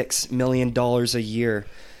 $11.6 million a year.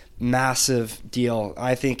 Massive deal.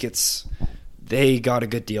 I think they got a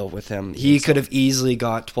good deal with him. He could have easily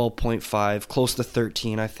got 12.5, close to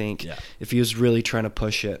 13, I think, if he was really trying to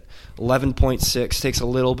push it. 11.6 takes a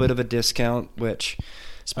little bit of a discount, which...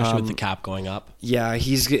 Especially with the cap going up. Yeah,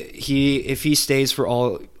 if he stays for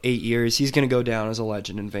all 8 years, he's going to go down as a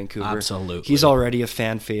legend in Vancouver. Absolutely. He's already a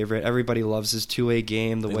fan favorite. Everybody loves his two-way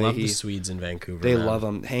game. They love the Swedes in Vancouver. They love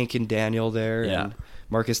him. Hank and Daniel there. Yeah. And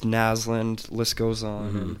Marcus Naslund. List goes on.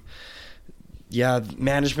 Mm-hmm. And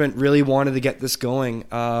management really wanted to get this going.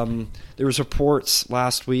 There was reports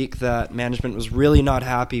last week that management was really not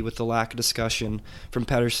happy with the lack of discussion from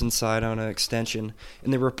Pettersson's side on an extension,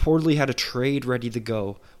 and they reportedly had a trade ready to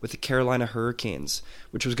go with the Carolina Hurricanes,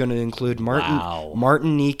 which was going to include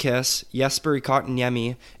Martin Necas, Jesper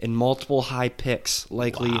Kotkaniemi, and multiple high picks,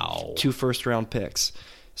 likely 2 first-round picks.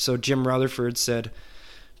 So Jim Rutherford said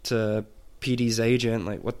to PD's agent,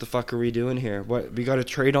 like, what the fuck are we doing here? We got a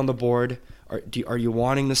trade on the board. Are you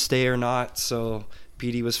wanting to stay or not? So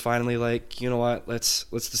PD was finally like, you know what, let's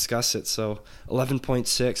discuss it. So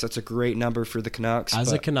 11.6, that's a great number for the Canucks.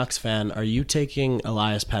 As a Canucks fan, are you taking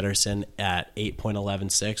Elias Pettersson at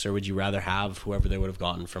 8.116, or would you rather have whoever they would have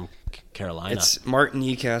gotten from Carolina? It's Martin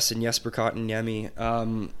Necas and Jesper Kotkaniemi.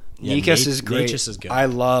 Necas is great. Necas is good. I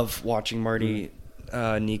love watching Marty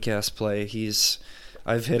Necas play.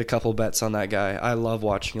 I've hit a couple bets on that guy. I love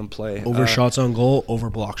watching him play. Over shots on goal, over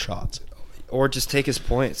block shots. Or just take his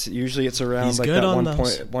points. Usually it's around like that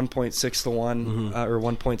 1.6 to 1 or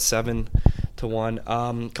 1.7 to 1.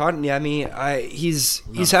 Kotkaniemi,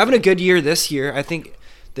 he's having a good year this year. I think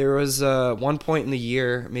there was one point in the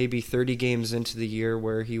year, maybe 30 games into the year,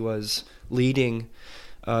 where he was leading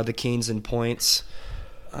the Canes in points.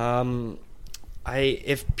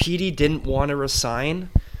 If PD didn't want to resign,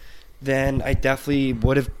 then I definitely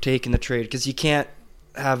would have taken the trade, because you can't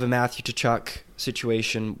have a Matthew Tkachuk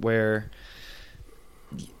situation where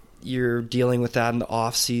you're dealing with that in the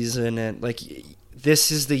off season, and like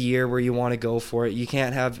this is the year where you want to go for it. You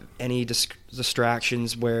can't have any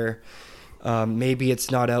distractions where maybe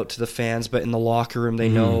it's not out to the fans, but in the locker room they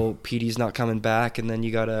know PD's not coming back, and then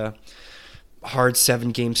you got a hard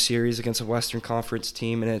 7-game series against a Western Conference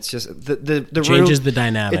team, and it's just the changes room, the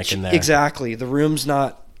dynamic in there. Exactly, the room's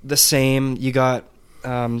not the same. You got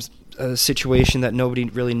a situation that nobody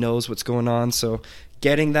really knows what's going on, so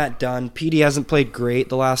getting that done. PD hasn't played great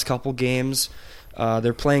the last couple games.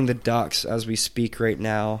 They're playing the Ducks as we speak right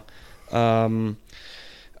now.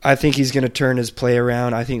 I think he's going to turn his play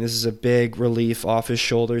around. I think this is a big relief off his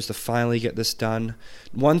shoulders to finally get this done.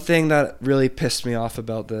 One thing that really pissed me off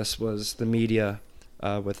about this was the media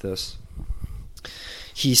with this.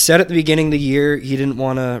 He said at the beginning of the year he didn't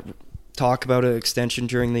want to talk about an extension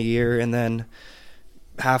during the year, and then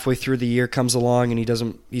halfway through the year comes along and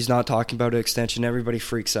he's not talking about an extension. Everybody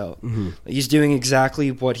freaks out. He's doing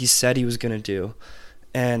exactly what he said he was going to do,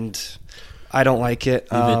 and I don't like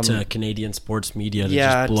it. Leave it to Canadian sports media to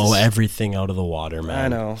just blow everything out of the water,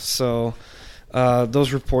 man. I know. So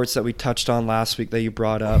those reports that we touched on last week that you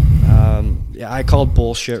brought up, I called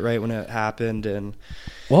bullshit right when it happened. And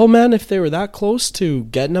well, man, if they were that close to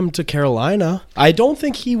getting him to Carolina, I don't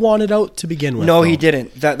think he wanted out to begin with. No, he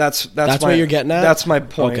didn't. That's what you're getting at? That's my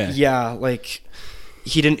point. Okay. Yeah, like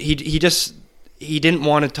he didn't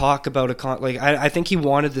want to talk about I think he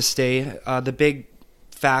wanted to stay. The big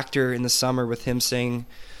factor in the summer with him saying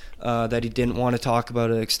that he didn't want to talk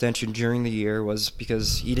about an extension during the year was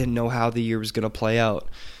because he didn't know how the year was going to play out.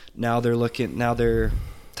 Now they're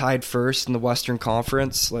tied first in the Western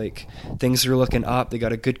Conference. Like, things are looking up. They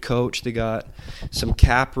got a good coach. They got some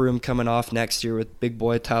cap room coming off next year with big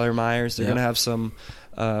boy Tyler Myers. They're going to have some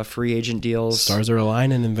free agent deals. Stars are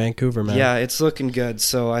aligning in Vancouver, man. Yeah, it's looking good.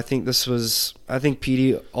 So I think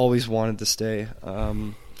PD always wanted to stay.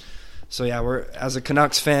 So yeah, we're, as a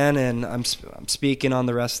Canucks fan, and I'm speaking on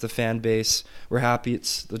the rest of the fan base, we're happy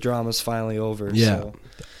the drama's finally over. Yeah. So,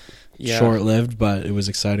 yeah. Short-lived, but it was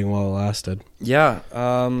exciting while it lasted. Yeah.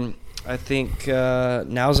 I think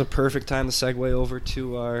now's a perfect time to segue over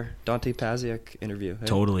to our Dante Paziuk interview. Hey?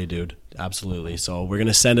 Totally, dude. Absolutely. So we're going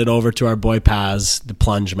to send it over to our boy Paz, the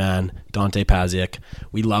plunge man, Dante Paziuk.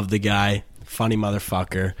 We love the guy. Funny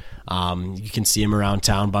motherfucker. You can see him around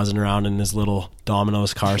town buzzing around in his little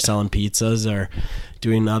Domino's car selling pizzas or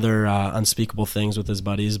doing other unspeakable things with his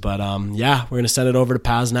buddies. But we're going to send it over to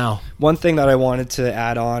Paz now. One thing that I wanted to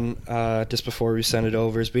add on just before we send it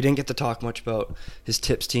over is we didn't get to talk much about his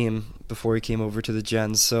tips team before he came over to the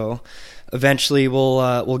Gens. So eventually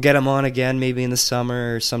we'll get him on again, maybe in the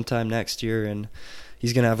summer or sometime next year, and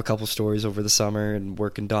he's going to have a couple stories over the summer and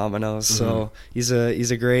working Domino's. So he's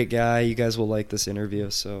a great guy. You guys will like this interview.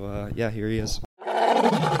 So, here he is.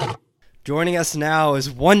 Joining us now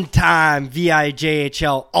is one-time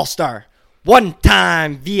VIJHL All-Star,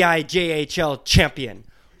 one-time VIJHL champion,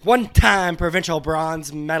 one-time provincial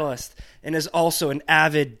bronze medalist, and is also an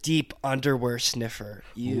avid deep underwear sniffer.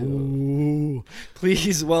 Ooh.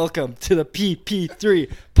 Please welcome to the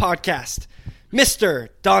PP3 podcast, Mr.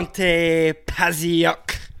 Dante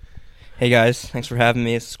Paziuk. Hey guys, thanks for having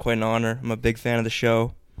me. It's quite an honor. I'm a big fan of the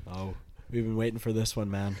show. Oh, we've been waiting for this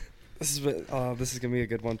one, man. This is gonna be a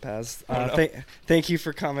good one, Paz. Thank you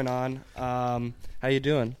for coming on. How you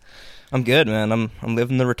doing? I'm good, man. I'm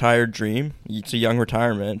living the retired dream. It's a young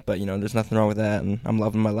retirement, but there's nothing wrong with that, and I'm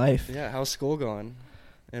loving my life. Yeah, how's school going?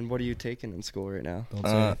 And what are you taking in school right now? Don't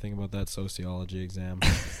say anything about that sociology exam.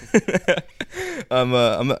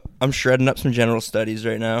 I'm shredding up some general studies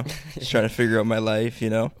right now. Just trying to figure out my life,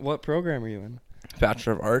 What program are you in?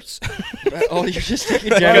 Bachelor of Arts. Oh, you're just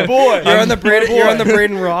taking general. Boy, you're on the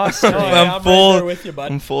Braden Ross. I'm full. Right there with you,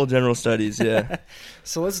 bud. I'm full general studies. Yeah.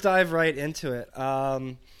 So let's dive right into it.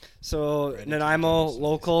 So Nanaimo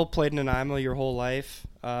local, played Nanaimo your whole life.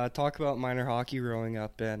 Talk about minor hockey growing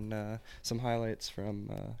up and some highlights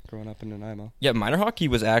from growing up in Nanaimo. Yeah, minor hockey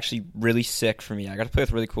was actually really sick for me. I got to play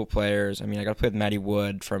with really cool players. I mean, I got to play with Matty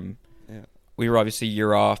Wood we were obviously a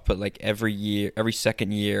year off, but like every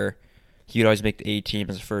second year, he would always make the A team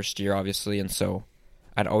as a first year, obviously, and so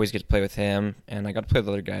I'd always get to play with him, and I got to play with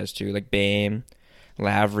other guys too, like Bame,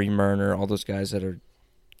 Lavery, Murner, all those guys that are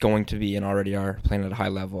going to be and already are playing at a high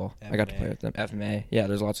level. FMA. I got to play with them. FMA. Yeah,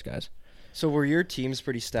 there's lots of guys. So were your teams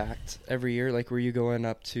pretty stacked every year? Like, were you going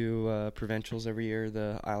up to provincials every year,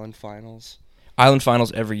 the island finals? Island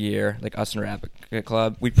finals every year, like us and Racket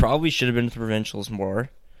Club. We probably should have been to the provincials more,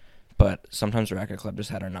 but sometimes Racket Club just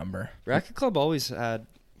had our number. Racket Club always had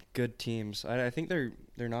good teams. I think they're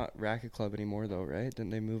not Racket Club anymore though, right?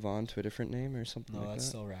 Didn't they move on to a different name or something like that? No, that's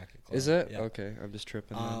still Racket Club. Is it? Yeah. Okay, I'm just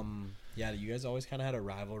tripping. Yeah, you guys always kind of had a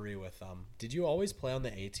rivalry with Did you always play on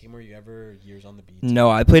the A team, or you ever years on the B team?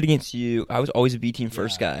 No, I played against you. I was always a B team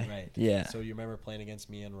first guy. Right. Yeah. So you remember playing against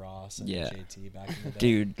me and Ross and Yeah. JT back in the day?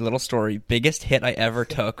 Dude, little story. Biggest hit I ever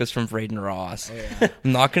took was from Braden Ross. Oh, yeah.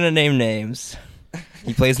 I'm not going to name names.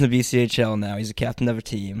 He plays in the BCHL now. He's a captain of a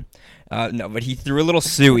team. No, but he threw a little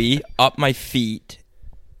suey up my feet,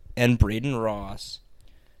 and Braden Ross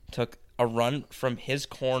took a run from his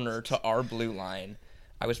corner to our blue line.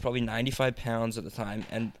 I was probably 95 pounds at the time,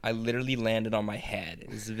 and I literally landed on my head.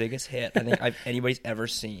 It was the biggest hit I think anybody's ever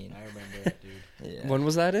seen. I remember it, dude. Yeah. When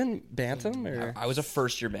was that in? Bantam? Or? I was a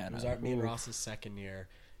first-year man. It was me and Ross's second year,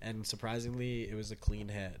 and surprisingly, it was a clean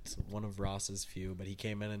hit. One of Ross's few, but he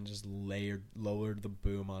came in and just lowered the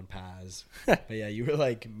boom on Paz. But yeah, you were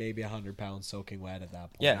like maybe 100 pounds soaking wet at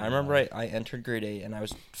that point. Yeah, I remember I entered grade 8, and I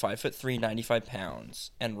was 5'3", 95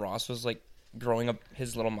 pounds, and Ross was like growing up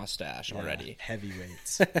his little mustache already.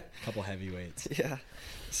 Heavyweights. Couple heavyweights. Yeah.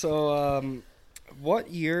 So,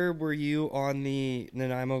 what year were you on the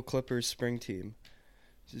Nanaimo Clippers spring team?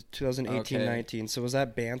 2018-19. So was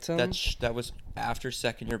that Bantam? That was after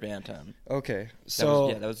second year Bantam. Okay. So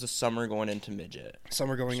that was the summer going into midget.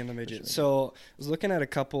 Summer going into midget. So I was looking at a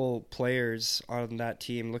couple players on that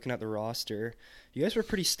team, looking at the roster. You guys were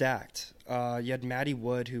pretty stacked. You had Matty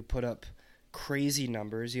Wood, who put up crazy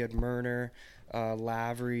numbers. You had Murner,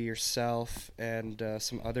 Lavery, yourself, and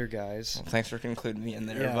some other guys. Well, thanks for including me in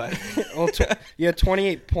there. Yeah. But Well, you had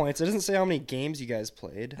 28 points. It doesn't say how many games you guys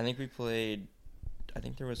played. I think we played. I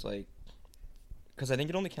think there was like, because I think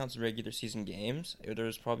it only counts regular season games. There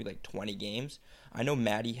was probably like 20 games. I know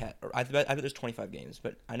Matty had. Or I bet there's 25 games,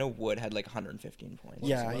 but I know Wood had like 115 points.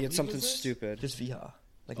 Yeah, he had something stupid. Just VIA.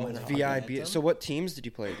 Like Oh, minor VI. VIB. So what teams did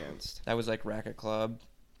you play against? That was like Racket Club,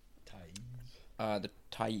 the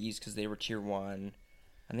Thais, because they were tier 1.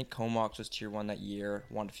 I think Comox was tier 1 that year.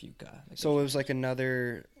 Juan Fuca. Like So it was like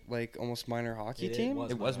another, like almost minor hockey team?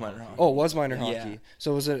 It was minor hockey. Oh, it was minor hockey. Yeah.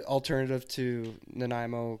 So was it alternative to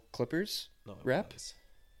Nanaimo Clippers? No, it Rep? was.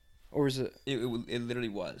 Or was it? It literally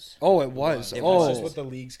was. Oh, it was. It Oh. was. That's just what the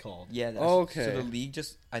league's called. Yeah. Okay. So the league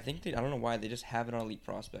just, I think I don't know why they just have it on Elite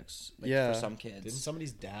Prospects. Like, Yeah. For some kids. Didn't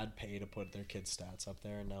somebody's dad pay to put their kids' stats up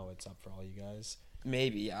there, and now it's up for all you guys?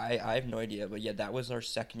 Maybe. I have no idea. But yeah, that was our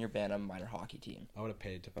second year Bantam minor hockey team. I would have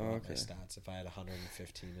paid to put up my stats if I had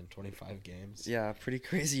 115 in 25 games. Yeah, pretty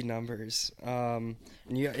crazy numbers. And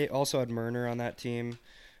you also had Murner on that team.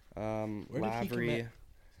 did he Lavery. commit?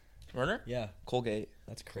 Werner? Yeah, Colgate.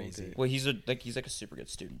 that's crazy. Well, he's like a super good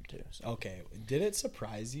student too. So. Okay, did it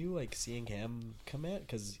surprise you, like, seeing him commit?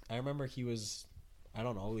 Because I remember he was, I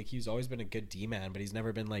don't know, like, he's always been a good D-man, but he's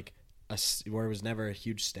never been, like, where it was never a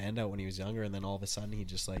huge standout when he was younger, and then all of a sudden he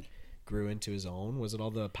just, like, grew into his own. Was it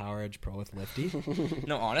all the Power Edge Pro with Lifty?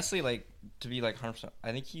 No, honestly, like, to be like 100%,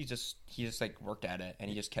 I think he just like worked at it and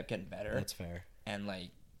he just kept getting better. That's fair. And like,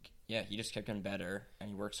 yeah, he just kept getting better and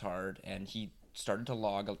he works hard and he started to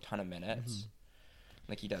log a ton of minutes,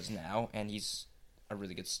 like he does now, and he's a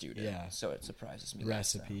really good student. Yeah. So it surprises me.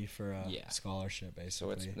 Recipe for a Yeah. scholarship, basically.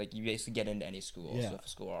 So it's like you basically get into any school. Yeah. So if a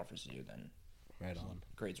school offers you, then right on.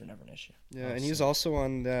 grades are never an issue. Yeah, and he was also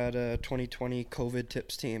on that 2020 COVID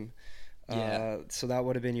tips team. Yeah. So that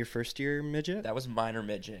would have been your first year midget? That was minor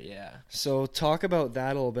midget, yeah. So talk about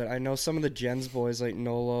that a little bit. I know some of the Gens boys like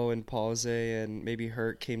Nolo and Pause and maybe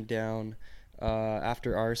Hurt came down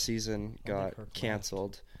after our season got Herc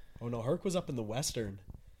canceled. Oh, no, Herc was up in the Western.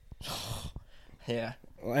 Yeah.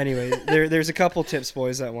 Well, anyway, there's a couple tips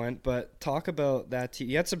boys that went, but talk about that team.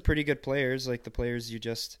 You had some pretty good players, like the players you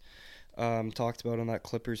just talked about on that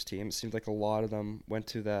Clippers team. It seemed like a lot of them went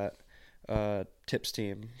to that tips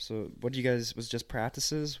team. So what do you guys, was it just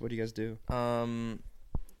practices? What do you guys do?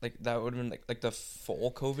 Like that would have been like the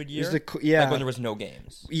full COVID It year. was like when there was no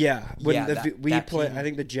games. Yeah, when Yeah, we that played, team- I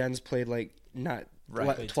think the Gens played like not Right.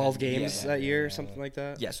 what, Played 12 10 games yeah, that year yeah. or something like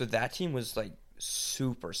that. Yeah, so that team was like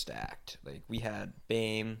super stacked. Like we had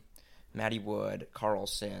Bame, Matty Wood,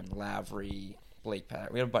 Carlson, Lavery, Blake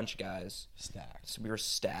Pat. We had a bunch of guys. Stacked. So we were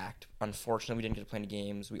stacked. Unfortunately, we didn't get to play any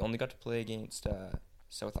games. We only got to play against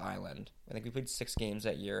South Island. I think we played 6 games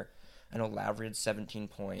that year. I know Lavery had 17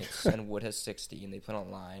 points and Wood has 60, and they played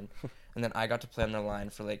on line. And then I got to play on their line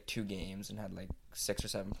for like 2 games and had like 6 or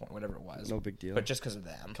 7 points, whatever it was. No big deal. But just because of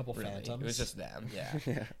them. Couple really. phantoms. It was just them, yeah.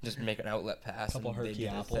 Yeah. Just make an outlet pass. Couple and they herky did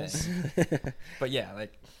their apples. thing. But yeah,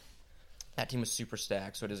 like that team was super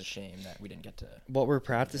stacked, so it is a shame that we didn't get to. What were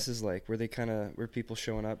practices like? Were they were people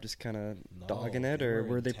showing up just kind of dogging it, or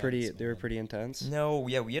were they pretty? They were pretty intense. No,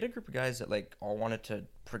 yeah, we had a group of guys that like all wanted to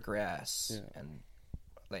progress, and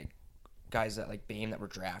like guys that like Bame that were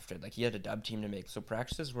drafted. Like he had a dub team to make, so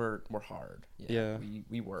practices were hard. Yeah.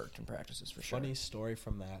 We worked in practices for sure. Funny story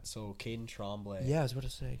from that. So Caden Tremblay. Yeah, I was about to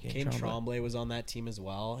say Caden Tremblay was on that team as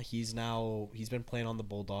well. He's been playing on the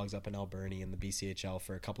Bulldogs up in Alberni in the BCHL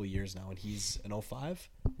for a couple of years now, and he's an 05?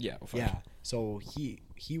 Yeah, 05. Yeah. So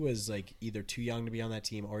he was like either too young to be on that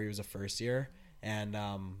team or he was a first year. And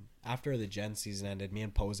after the Gen season ended, me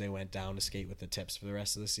and Pose went down to skate with the Tips for the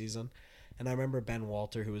rest of the season. And I remember Ben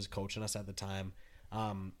Walter, who was coaching us at the time,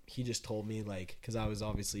 he just told me, like, because I was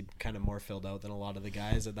obviously kind of more filled out than a lot of the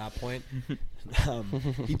guys at that point.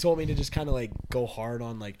 He told me to just kind of, like, go hard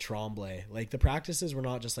on, like, Tremblay. Like, the practices were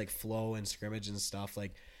not just, like, flow and scrimmage and stuff.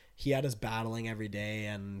 Like, he had us battling every day,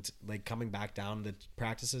 and, like, coming back down, the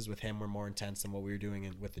practices with him were more intense than what we were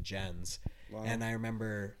doing with the Gens. Wow. And I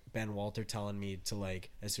remember Ben Walter telling me to, like,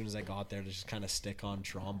 as soon as I got there, to just kind of stick on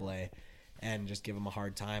Tremblay and just give him a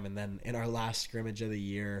hard time. And then in our last scrimmage of the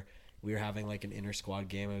year, we were having like an inter-squad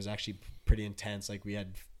game. It was actually pretty intense. Like we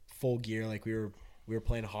had full gear. Like we were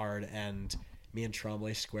playing hard, and me and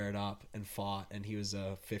Tremblay squared up and fought. And he was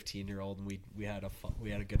a 15-year-old, and we had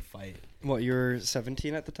a good fight. What, you were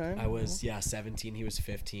 17 at the time? I was 17. He was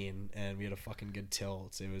 15, and we had a fucking good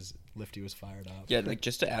tilt. Lifty was fired up. Yeah, like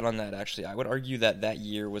just to add on that, actually, I would argue that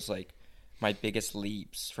year was like my biggest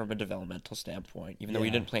leaps from a developmental standpoint, even though we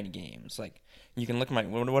didn't play any games. Like, you can look at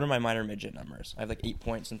what are my minor midget numbers? I have like 8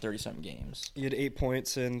 points in 30-something games. You had 8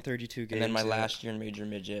 points in 32 games. And then my last year in major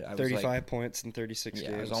midget, I was 35 points in 36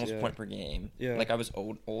 games. Yeah, I was almost a point per game. Yeah. Like, I was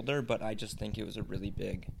older, but I just think it was a really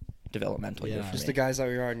big developmental year for me. Just the guys that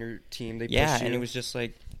were on your team, they pushed you. And it was just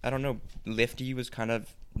like, I don't know, Lifty was kind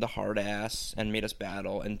of the hard ass and made us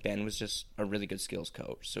battle, and Ben was just a really good skills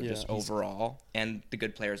coach. So just overall, and the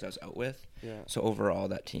good players I was out with. Yeah. So overall,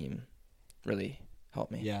 that team really helped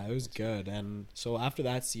me. Yeah, it was good. And so after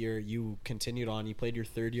that year, you continued on. You played your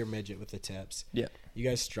third year midget with the Tips. Yeah. You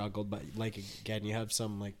guys struggled, but like again, you have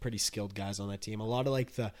some like pretty skilled guys on that team. A lot of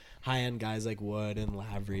like the high end guys like Wood and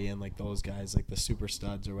Lavery and like those guys, like the super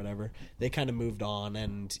studs or whatever. They kind of moved on,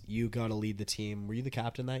 and you got to lead the team. Were you the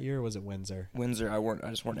captain that year, or was it Windsor? Windsor. I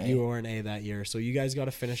just weren't A. You weren't A that year, so you guys got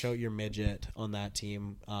to finish out your midget on that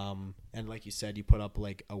team. And like you said, you put up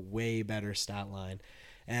like a way better stat line.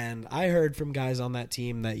 And I heard from guys on that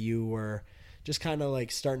team that you were just kind of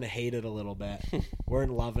like starting to hate it a little bit.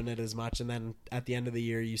 Weren't loving it as much. And then at the end of the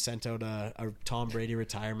year, you sent out a Tom Brady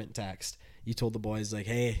retirement text. You told the boys like,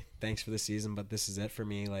 hey, thanks for the season, but this is it for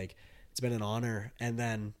me. Like, it's been an honor. And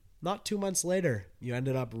then not 2 months later, you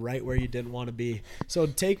ended up right where you didn't want to be. So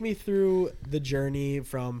take me through the journey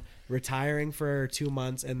from retiring for 2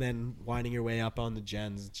 months and then winding your way up on the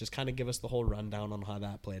Gens. Just kind of give us the whole rundown on how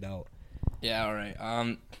that played out. Yeah, all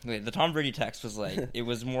right. The Tom Brady text was like, it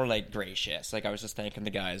was more like gracious. Like, I was just thanking the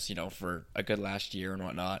guys, for a good last year and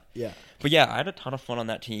whatnot. Yeah. But yeah, I had a ton of fun on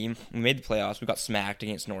that team. We made the playoffs. We got smacked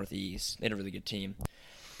against Northeast. They had a really good team.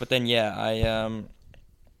 But then, yeah,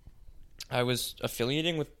 I was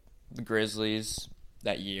affiliating with the Grizzlies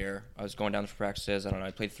that year. I was going down for practices. I don't know.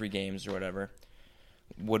 I played 3 games or whatever.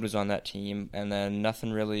 Wood was on that team, and then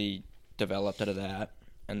nothing really developed out of that.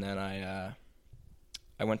 And then I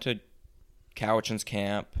went to Cowichan's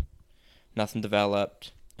camp. Nothing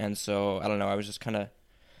developed, and so I don't know. I was kind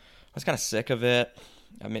of sick of it.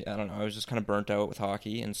 I don't know. I was just kind of burnt out with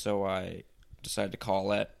hockey, and so I decided to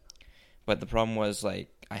call it. But the problem was like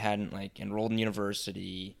I hadn't like enrolled in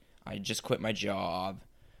university. I just quit my job,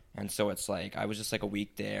 and so it's like I was just like a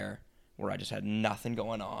week there where I just had nothing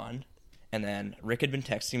going on. And then Rick had been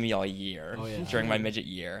texting me all year during my midget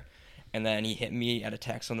year, and then he hit me at a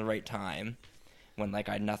text on the right time when like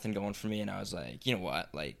I had nothing going for me, and I was like, you know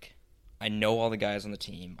what, like I know all the guys on the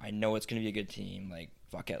team, I know it's gonna be a good team, like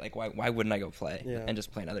fuck it, like why wouldn't I go play and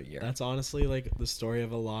just play another year? That's honestly like the story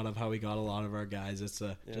of a lot of how we got a lot of our guys. It's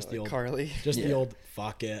just the old Carly, the old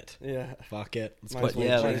fuck it, fuck it. Might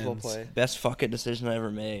as well play. Best fuck it decision I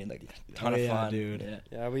ever made. Like ton of fun, dude.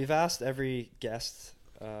 Yeah, we've asked every guest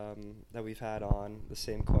that we've had on the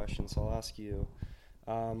same question, so I'll ask you.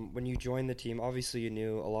 When you joined the team, obviously you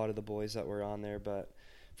knew a lot of the boys that were on there, but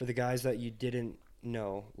for the guys that you didn't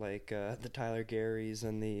know, like the Tyler Garys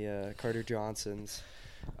and the Carter Johnsons,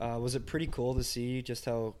 was it pretty cool to see just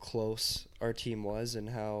how close our team was and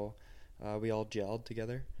how we all gelled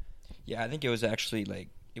together? Yeah, I think it was actually like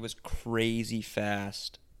it was crazy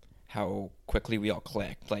fast how quickly we all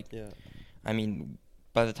clicked. Like, I mean,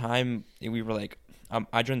 by the time we were like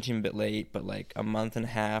I joined the team a bit late, but like a month and a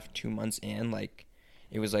half, 2 months in, like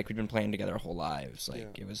it was like we'd been playing together our whole lives.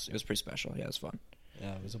 Like it was pretty special. Yeah, it was fun.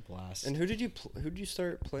 Yeah, it was a blast. And who did you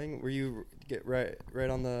start playing? Were you get right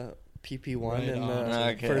on the PP1 Right in on. the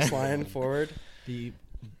Okay. first line forward? The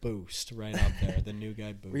boost right up there, the new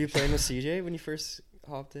guy boost. Were you playing with CJ when you first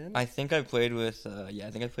hopped in? I think I played with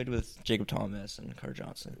Jacob Thomas and Carter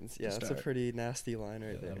Johnson. Yeah, to that's a start. pretty nasty line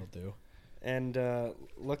right there. That'll do. And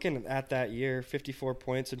looking at that year, 54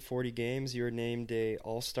 points in 40 games, you were named a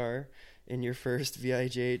All-Star in your first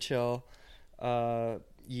VIJHL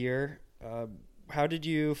year. How did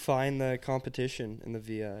you find the competition in the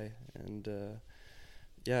VI? And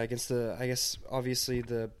against I guess obviously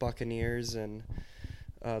the Buccaneers and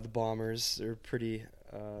the Bombers, they're pretty.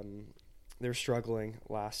 They were struggling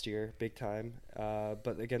last year, big time.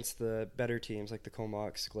 But against the better teams like the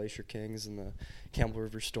Comox, Glacier Kings, and the Campbell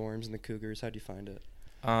River Storms and the Cougars, how do you find it?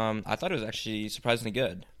 I thought it was actually surprisingly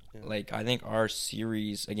good. Yeah. Like I think our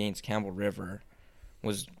series against Campbell River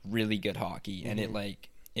was really good hockey, and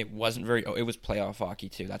it wasn't very. It was playoff hockey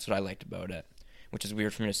too. That's what I liked about it, which is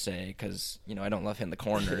weird for me to say because I don't love hitting the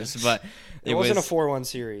corners, but it wasn't a 4-1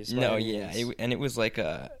 series. No, yeah, it was like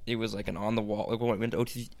an on the wall. Like we went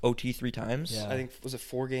to OT 3 times. Yeah. I think was it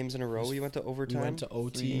 4 games in a row? You went to overtime. We went to 3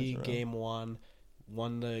 OT games in a row. game 1,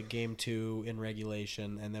 won the game 2 in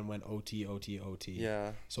regulation, and then went OT.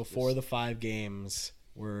 Yeah. So 4 of the 5 games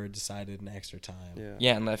were decided in extra time. Yeah.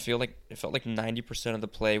 Yeah, and I feel like it felt like 90% of the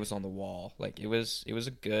play was on the wall. Like it was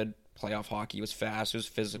a good playoff hockey. It was fast. It was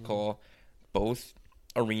physical. Both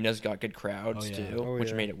arenas got good crowds too,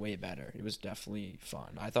 which made it way better. It was definitely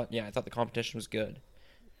fun. I thought the competition was good.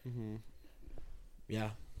 Mm-hmm. Yeah.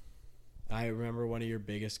 I remember one of your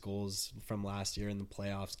biggest goals from last year in the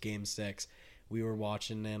playoffs, Game 6. We were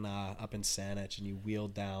watching up in Saanich, and you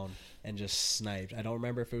wheeled down and just sniped. I don't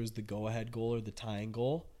remember if it was the go-ahead goal or the tying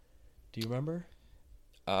goal. Do you remember?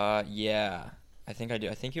 Yeah. I think I do.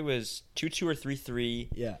 I think it was 2-2 or 3-3.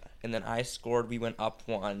 Yeah. And then I scored. We went up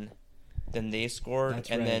 1. Then they scored, That's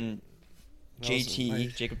and right. then JT,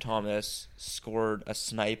 nice. Jacob Thomas, scored a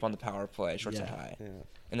snipe on the power play, short side Yeah. high. Yeah.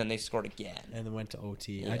 And then they scored again. And then went to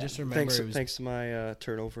OT. Yeah. I just remember it was Thanks to my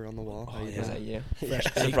turnover on the wall. Oh, How you yeah. Was doing? that you? fresh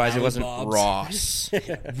I'm surprised it wasn't Bobs. Ross.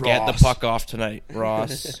 Get the Ross. puck off tonight,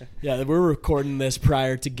 Ross. Yeah, we're recording this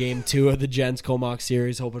prior to Game 2 of the Jens Comox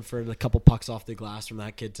series, hoping for a couple pucks off the glass from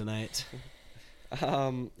that kid tonight.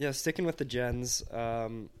 Sticking with the Gens.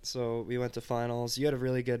 So we went to finals. You had a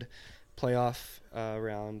really good playoff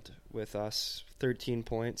round with us. 13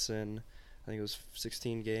 points in, I think it was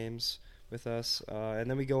 16 games with us. And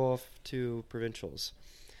then we go off to provincials.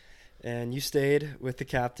 And you stayed with the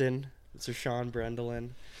captain, Mr. Sean Brendelin.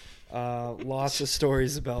 Lots of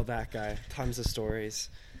stories about that guy. Tons of stories.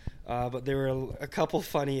 But there were a couple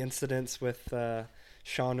funny incidents with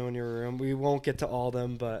Sean in your room. We won't get to all of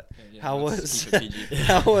them, but how was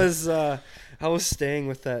staying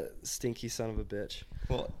with that stinky son of a bitch?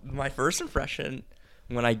 Well, my first impression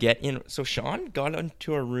when I get in, so Sean got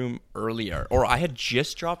into a room earlier, or I had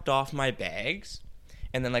just dropped off my bags,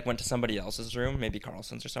 and then went to somebody else's room, maybe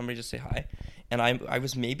Carlson's or somebody, to say hi, and I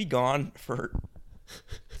was maybe gone for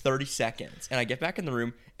 30 seconds, and I get back in the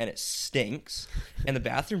room and it stinks, and the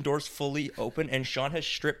bathroom door's fully open, and Sean has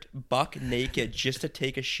stripped buck naked just to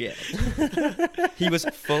take a shit. He was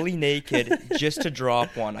fully naked just to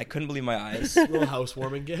drop one. I couldn't believe my eyes. Little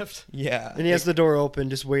housewarming gift. Yeah. And he has the door open,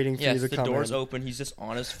 just waiting for you to the come door's in. open. He's just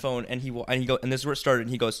on his phone, and and this is where it started. And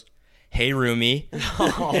he goes, "Hey, roomie,"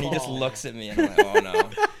 and he just looks at me, and I'm like, "Oh no,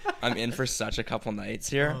 I'm in for such a couple nights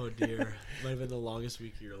here." Oh dear, might have been the longest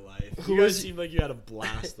week of your life. Who You guys was- seemed like you had a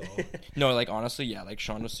blast though. No, honestly, yeah,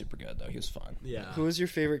 Sean was super good though. He was fun. Yeah. Who was your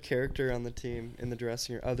favorite character on the team in the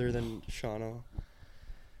dressing room other than Shauno?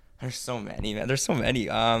 There's so many, man. There's so many.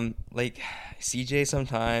 CJ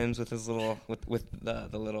sometimes with his little with the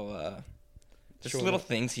little just Showing little up.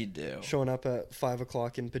 things he'd do. Showing up at 5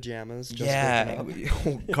 o'clock in pajamas. Just Yeah,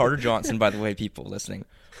 waking up. Carter Johnson, by the way, people listening,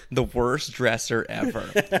 the worst dresser ever.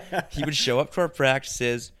 He would show up to our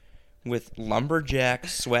practices with lumberjack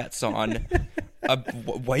sweats on, a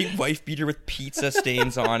white wife beater with pizza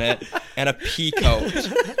stains on it, and a pea coat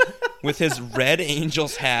with his Red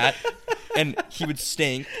Angels hat, and he would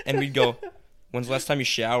stink, and we'd go, "When's the last time you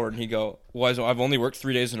showered?" And he'd go, "Well, I've only worked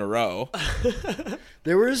 3 days in a row."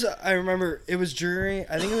 There was, I remember, it was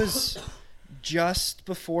I think it was just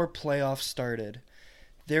before playoffs started.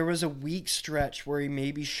 There was a week stretch where he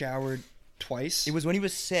maybe showered twice. It was when he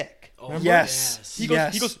was sick. Oh, Remember? Yes. He goes,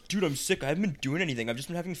 Yes. he goes, "Dude, I'm sick. I haven't been doing anything. I've just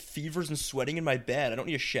been having fevers and sweating in my bed. I don't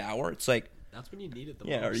need a shower." It's like, That's when you needed the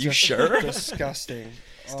yeah, are most. you sure? Disgusting.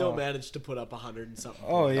 Still Oh. managed to put up 100 and something.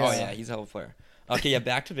 Oh, yeah. Oh yeah, he's a hell of a player. Okay, yeah,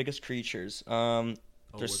 back to biggest creatures. There's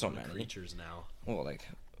we're so going to many. creatures now. Well, like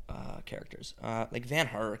characters. Like Van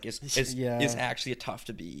Herk is actually a tough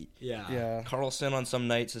to beat. Yeah. Carlson on some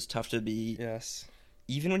nights is tough to beat. Yes.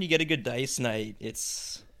 Even when you get a good dice night,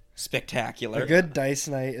 it's spectacular. A good dice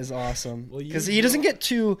night is awesome. Well, Because he doesn't get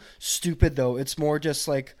too stupid though. It's more just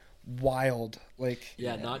like wild. Like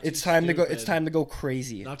Not it's too time to go. stupid. It's time to go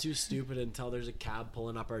crazy. Not too stupid until there's a cab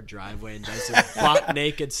pulling up our driveway and Dyson butt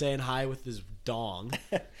naked saying hi with his dong.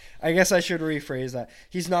 I guess I should rephrase that.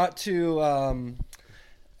 He's not too.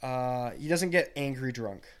 He doesn't get angry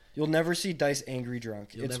drunk. You'll never see Dice angry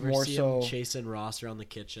drunk. You'll it's never more see so him chasing Ross around the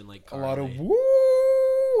kitchen like a Carly. lot of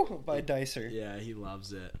woo by Dicer. Yeah, he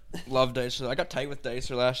loves it. Love Dicer. I got tight with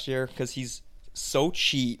Dicer last year because he's so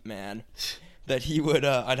cheap, man. That he would,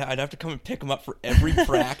 I'd have to come and pick him up for every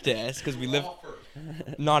practice because we live.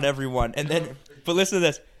 Not everyone, and then, but listen to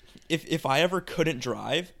this. If I ever couldn't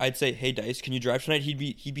drive, I'd say, "Hey Dice, can you drive tonight?"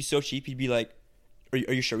 He'd be so cheap. He'd be like, "Are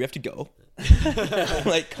you sure we have to go?"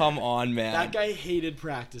 Like, come on, man. That guy hated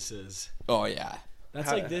practices. Oh yeah.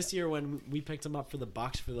 That's like this year when we picked him up for the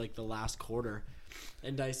Bucks for like the last quarter.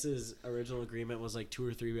 And Dice's original agreement was like 2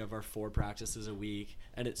 or 3. We have our 4 practices a week,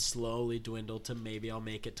 and it slowly dwindled to maybe I'll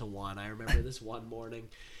make it to 1. I remember this one morning,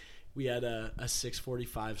 we had a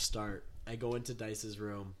 6:45 start. I go into Dice's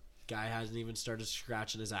room. Guy hasn't even started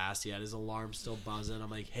scratching his ass yet. His alarm's still buzzing. I'm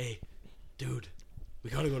like, hey, dude, we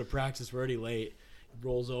gotta go to practice. We're already late.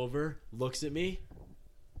 Rolls over, looks at me,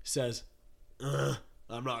 says,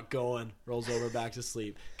 I'm not going. Rolls over back to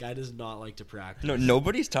sleep. Guy does not like to practice. No,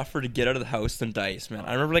 nobody's tougher to get out of the house than Dice, man.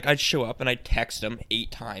 I remember, like, I'd show up and I'd text him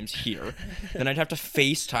 8 times here. Then I'd have to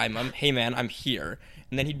FaceTime him. Hey, man, I'm here.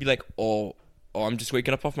 And then he'd be like, oh, I'm just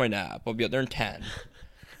waking up off my nap. I'll be out there in 10.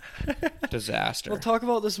 Disaster. We'll talk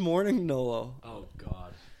about this morning, Nolo. Oh,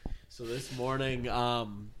 God. So this morning,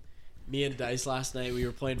 me and Dice last night, we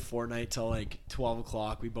were playing Fortnite till like 12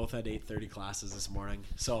 o'clock. We both had 8:30 classes this morning.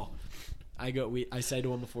 So I said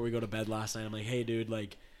to him before we go to bed last night, I'm like, hey, dude,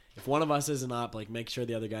 like, if one of us isn't up, like, make sure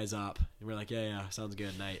the other guy's up. And we're like, yeah, sounds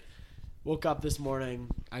good, night. Woke up this morning.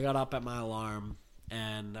 I got up at my alarm,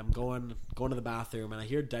 and I'm going to the bathroom, and I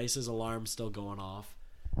hear Dice's alarm still going off.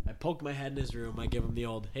 I poke my head in his room. I give him the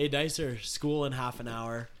old, hey, Dicer, school in half an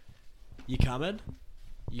hour. You coming?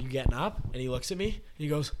 You getting up? And he looks at me, and he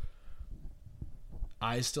goes,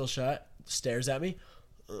 eyes still shut, stares at me.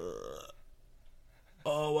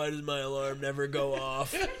 Oh, why does my alarm never go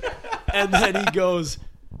off? And then he goes,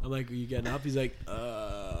 I'm like, are you getting up? He's like,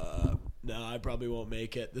 no, I probably won't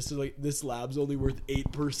make it. This lab's only worth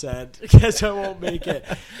 8%. Guess I won't make it.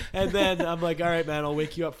 And then I'm like, all right, man, I'll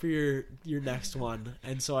wake you up for your next one.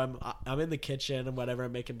 And so I'm in the kitchen and whatever,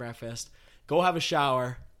 I'm making breakfast. Go have a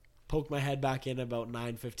shower. Poke my head back in about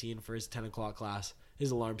 9:15 for his 10 o'clock class. His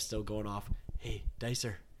alarm's still going off. Hey,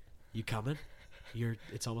 Dicer, you coming?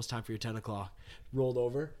 It's almost time for your 10 o'clock. Rolled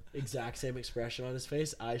over, exact same expression on his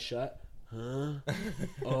face, eyes shut. Huh?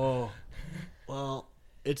 Oh, well,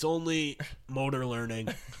 it's only motor learning.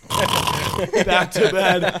 Back to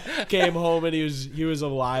bed. Came home and he was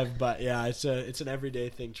alive. But yeah, it's an everyday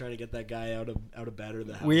thing trying to get that guy out of bed or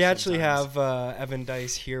the house. We actually sometimes. have Evan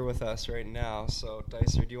Dice here with us right now. So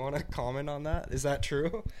Dicer, do you want to comment on that? Is that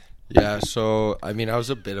true? Yeah, so I mean, I was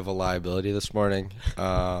a bit of a liability this morning.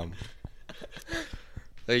 My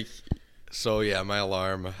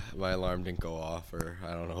alarm didn't go off, or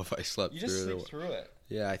I don't know if I slept You through just it. sleep through it.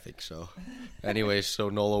 Yeah, I think so. Anyways, so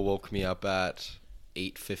Nola woke me up at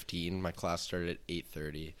 8:15. My class started at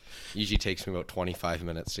 8:30. Usually takes me about 25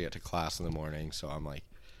 minutes to get to class in the morning, so I'm like,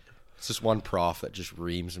 it's just one prof that just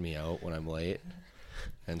reams me out when I'm late.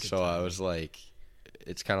 And so I was like,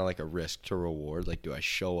 it's kind of like a risk to reward. Like, do I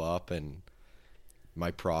show up and my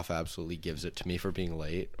prof absolutely gives it to me for being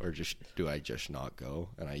late, or do I just not go?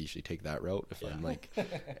 And I usually take that route if I'm like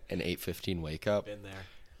an 8:15 wake up. Been there.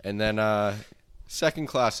 And then second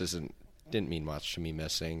class didn't mean much to me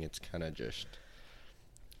missing. It's kind of just,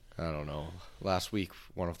 I don't know. Last week,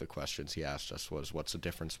 one of the questions he asked us was, what's the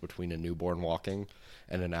difference between a newborn walking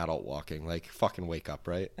and an adult walking? Like, fucking wake up,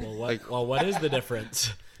 right? Well, what is the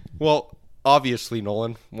difference? Well, obviously,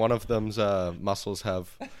 Nolan, one of them's muscles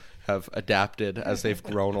have adapted as they've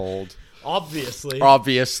grown old.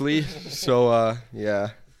 Obviously. So, yeah.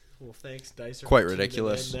 Well, thanks, Dicer. Quite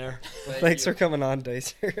ridiculous. Thanks for coming on,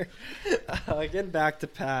 Dicer. Getting back to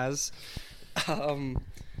Paz.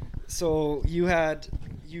 So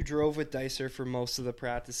you drove with Dicer for most of the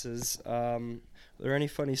practices. Are there any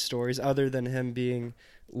funny stories other than him being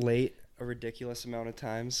late a ridiculous amount of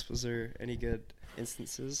times? Was there any good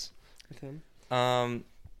instances with him?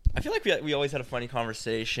 I feel like we always had a funny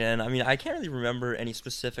conversation. I mean, I can't really remember any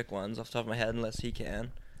specific ones off the top of my head unless he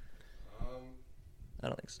can. I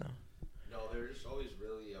don't think so. No, they're just always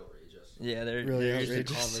really outrageous. Yeah, they're Really just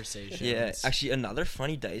outrageous. Conversation. Yeah, actually, another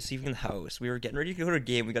funny Dice leaving the house. We were getting ready to go to a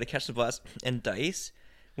game. We got to catch the bus, and Dice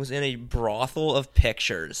was in a brothel of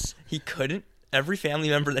pictures. He couldn't. Every family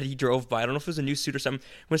member that he drove by, I don't know if it was a new suit or something,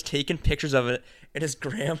 was taking pictures of it, and his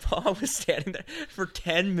grandpa was standing there for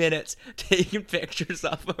 10 minutes taking pictures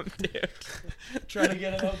of him, dude. Trying to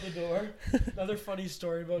get him out the door. Another funny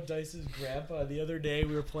story about Dice's grandpa. The other day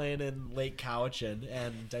we were playing in Lake Cowichan,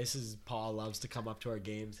 and Dice's pa loves to come up to our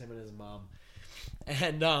games, him and his mom.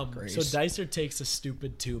 And so Dicer takes a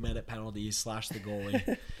stupid 2-minute penalty / the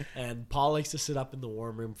goalie. And Paul likes to sit up in the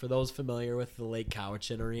warm room. For those familiar with the Lake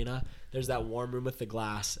Cowichan arena, there's that warm room with the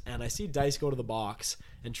glass. And I see Dice go to the box,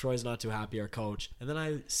 and Troy's not too happy, our coach. And then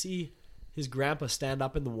I see his grandpa stand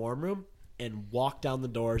up in the warm room and walk down the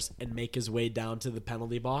doors and make his way down to the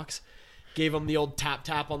penalty box. Gave him the old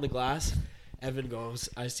tap on the glass. Evan goes,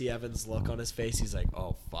 I see Evan's look on his face. He's like,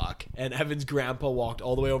 oh, fuck. And Evan's grandpa walked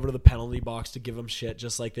all the way over to the penalty box to give him shit,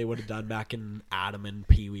 just like they would have done back in Adam and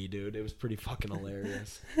Pee Wee, dude. It was pretty fucking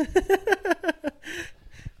hilarious.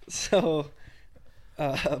 So,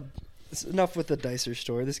 enough with the Dicer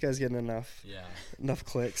story. This guy's getting enough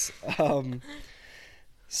clicks.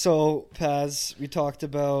 So, Paz, we talked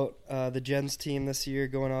about the Gens team this year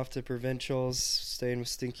going off to provincials, staying with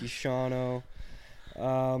Stinky Shawno.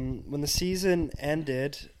 When the season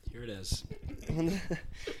ended, Here it is.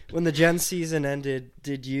 when the Gen season ended,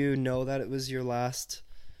 did you know that it was your last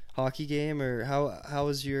hockey game, or how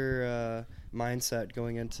was your mindset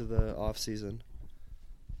going into the off season?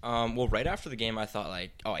 Well, right after the game, I thought I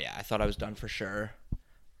thought I was done for sure.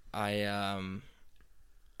 I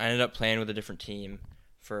ended up playing with a different team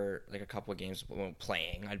for like a couple of games. Well,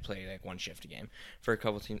 I'd play like one shift a game for a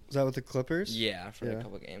couple of teams. Was that with the Clippers? Yeah, for a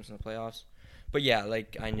couple of games in the playoffs. But yeah,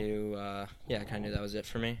 like I knew, I kind of knew that was it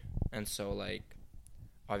for me. And so like,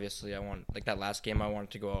 obviously, that last game, I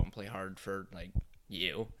wanted to go out and play hard for like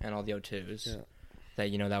you and all the O2s. Yeah.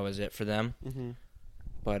 That that was it for them. Mm-hmm.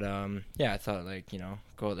 But I thought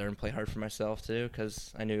go out there and play hard for myself too,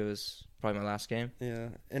 because I knew it was probably my last game. Yeah.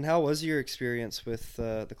 And how was your experience with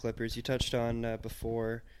the Clippers? You touched on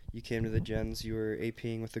before you came to the Gens, you were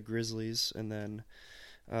APing with the Grizzlies, and then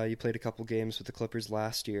you played a couple games with the Clippers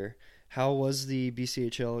last year. How was the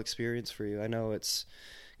BCHL experience for you? I know it's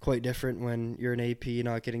quite different when you're an AP,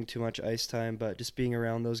 not getting too much ice time, but just being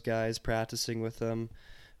around those guys, practicing with them,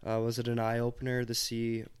 was it an eye-opener to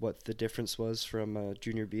see what the difference was from a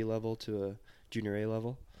junior B level to a junior A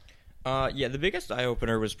level? The biggest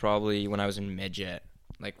eye-opener was probably when I was in midget,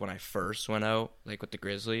 like when I first went out, like with the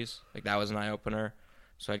Grizzlies. Like that was an eye-opener.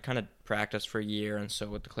 So I'd kind of practiced for a year, and so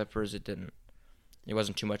with the Clippers, it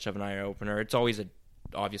wasn't too much of an eye-opener. It's always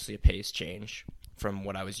obviously a pace change from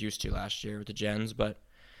what I was used to last year with the Gens, but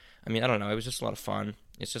I mean, I don't know, it was just a lot of fun.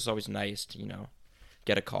 It's just always nice to,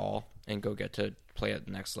 get a call and go get to play at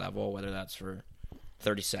the next level, whether that's for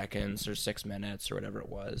 30 seconds or 6 minutes or whatever it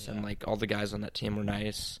was. Yeah. And like all the guys on that team were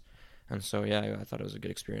nice. And so, I thought it was a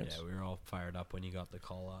good experience. Yeah, we were all fired up when you got the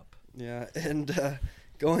call up. Yeah, and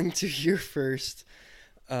going to your first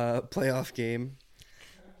playoff game,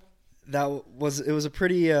 it was a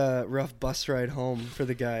pretty rough bus ride home for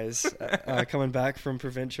the guys coming back from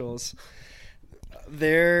provincials.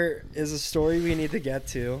 There is a story we need to get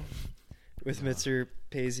to with Mr.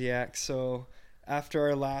 Paziuk. So after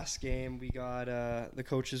our last game, we got the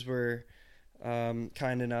coaches were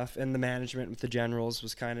kind enough, and the management with the Generals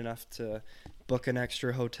was kind enough to book an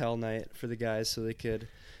extra hotel night for the guys so they could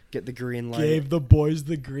get the green light. Gave the boys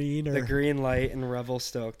the green light and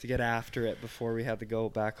Revelstoke to get after it before we had to go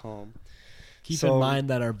back home. Keep in mind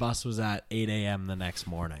that our bus was at 8 a.m. the next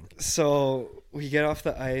morning. So we get off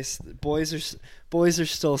the ice. The boys are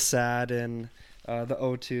still sad, and the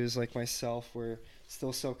O2s like myself were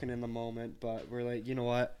still soaking in the moment. But we're like, you know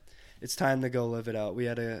what? It's time to go live it out. We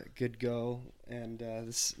had a good go, and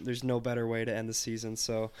there's no better way to end the season.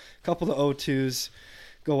 So a couple of O2s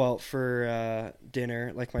go out for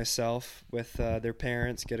dinner, like myself, with their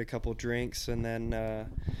parents, get a couple drinks, and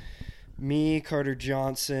then me, Carter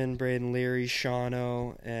Johnson, Braden Leary,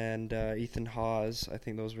 Shawno, and Ethan Hawes, I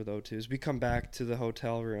think those were the O2s. We come back to the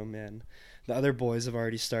hotel room, and the other boys have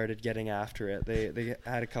already started getting after it. They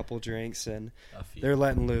had a couple drinks, and they're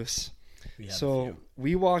letting loose. So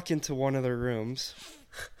we walk into one of the rooms,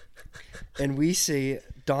 and we see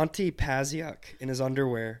Dante Paziuk in his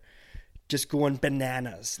underwear just going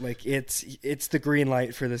bananas. Like it's the green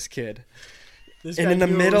light for this kid. This and guy in the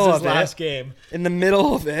knew middle it was his of last it, game. In the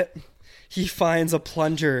middle of it, he finds a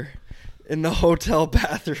plunger in the hotel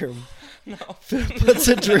bathroom. No. Puts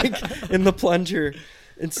a drink in the plunger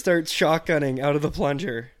and starts shotgunning out of the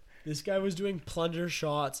plunger. This guy was doing plunger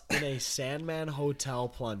shots in a Sandman hotel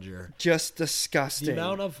plunger. Just disgusting. The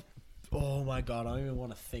amount of, oh my god, I don't even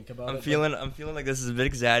want to think about it. I'm feeling like this is a bit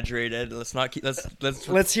exaggerated. Let's not keep.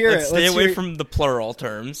 Let's hear it. Stay Let's away hear- from the plural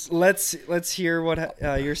terms. Let's hear what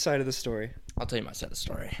your side of the story. I'll tell you my side of the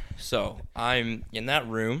story. So I'm in that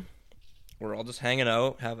room. We're all just hanging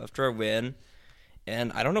out after our win,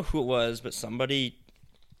 and I don't know who it was, but somebody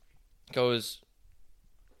goes,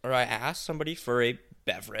 or I asked somebody for a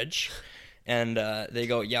beverage, and they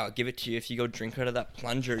go, "Yeah, I'll give it to you if you go drink out of that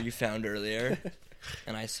plunger you found earlier."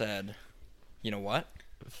 And I said, "You know what?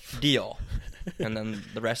 Deal." And then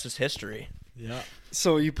the rest is history. Yeah.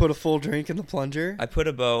 So you put a full drink in the plunger? I put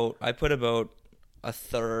about a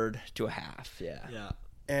third to a half. Yeah. Yeah.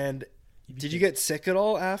 And did you get sick at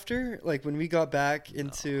all after? Like when we got back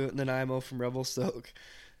into Nanaimo from Revelstoke?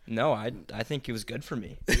 No, I think it was good for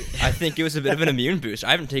me. I think it was a bit of an immune boost.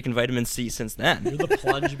 I haven't taken vitamin C since then. You're the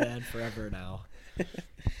plunge man forever now.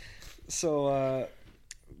 So,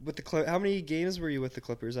 with the how many games were you with the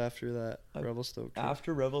Clippers after that Revelstoke trip?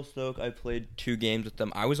 After Revelstoke, I played 2 games with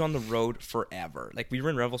them. I was on the road forever. Like, we were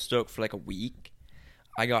in Revelstoke for like a week.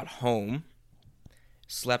 I got home,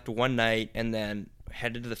 slept one night, and then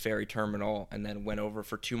headed to the ferry terminal, and then went over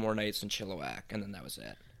for 2 more nights in Chilliwack, and then that was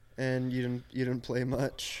it. And you didn't play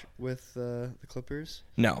much with the Clippers?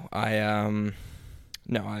 No, I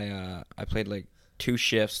played like 2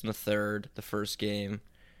 shifts in the first game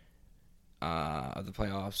of the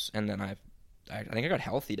playoffs, and then I think I got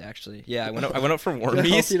healthy actually. Yeah, I went out for warmies.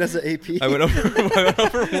 Healthy as an AP. I went out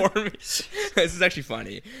for warmies. This is actually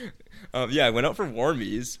funny. Yeah, I went out for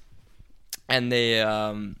warmies, and they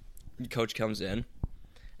coach comes in.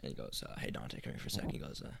 And he goes, "Hey Dante, come here for a second." He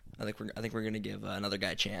goes, "I think we're gonna give another guy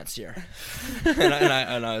a chance here."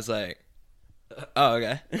 and I was like, "Oh,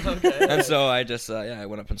 okay." And so I just I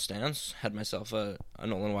went up in stands, had myself a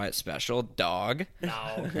Nolan Wyatt special dog, and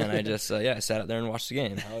I just I sat out there and watched the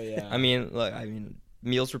game. Hell yeah. I mean,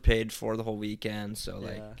 meals were paid for the whole weekend, so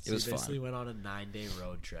like it was you basically fun. went on a 9-day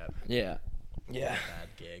road trip. Yeah. Bad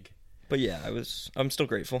gig. But yeah, I'm still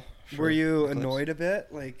grateful. Were you the Clips. annoyed a bit?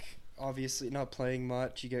 Like, obviously not playing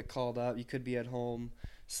much, you get called up, you could be at home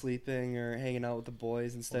sleeping or hanging out with the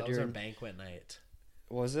boys instead. Well, that was you're our banquet night.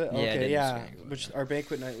 Was it? Yeah, I Okay, did yeah. this banquet, Which yeah. our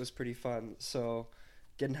banquet night was pretty fun. So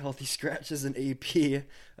getting healthy scratches in AP,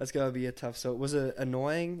 that's gotta be a tough. So was it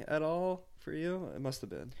annoying at all for you? It must have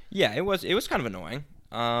been. Yeah, it was kind of annoying.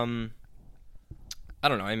 I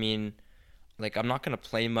don't know. I mean, like, I'm not gonna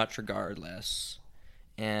play much regardless,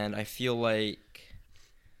 and I feel like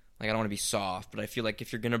I don't want to be soft, but I feel like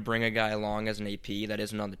if you're gonna bring a guy along as an AP that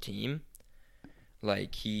isn't on the team,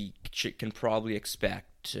 like he can probably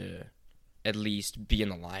expect to at least be in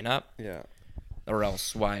the lineup, Yeah. or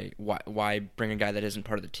else why bring a guy that isn't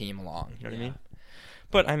part of the team along? You know what I mean?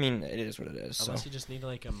 But I mean, it is what it is. Unless So. you just need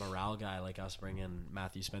like a morale guy like us bringing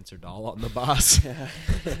Matthew Spencer Dahl on the bus.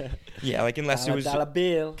 Yeah, like unless it was. $1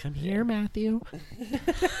 bill. Come here, Matthew.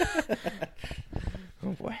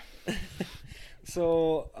 Oh boy.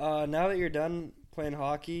 So now that you're done playing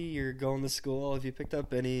hockey, you're going to school. Have you picked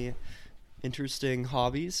up any interesting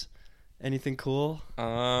hobbies? Anything cool?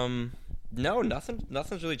 No,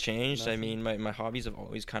 nothing's really changed. I Nothing? mean, my hobbies have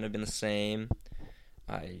always kind of been the same.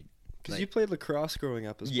 Because you played lacrosse growing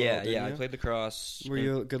up as well. Yeah, didn't I you? played lacrosse. Were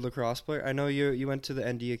you a good lacrosse player? I know you went to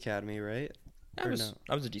the ND Academy, right? I or was no?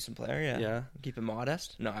 I was a decent player. Yeah. Yeah. Keep it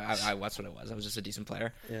modest. No, I that's what I was. I was just a decent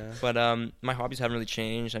player. Yeah. But my hobbies haven't really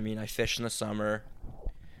changed. I mean, I fished in the summer,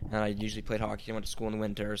 and I usually played hockey. I went to school in the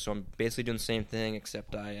winter, so I'm basically doing the same thing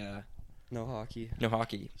except No hockey. no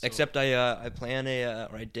hockey. So- Except I play in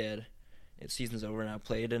or I did. Season's over now. I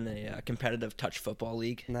played in a competitive touch football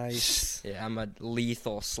league. Nice. Yeah, I'm a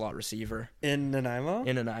lethal slot receiver In Nanaimo?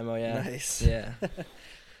 in Nanaimo. Yeah, Nice. Yeah.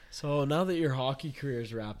 So now that your hockey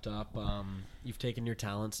career's wrapped up, you've taken your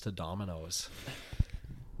talents to Domino's.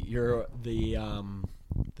 You're the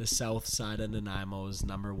south side of Nanaimo's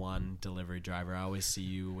 #1 delivery driver. I always see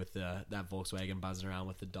you with that Volkswagen buzzing around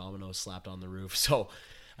with the Domino's slapped on the roof. So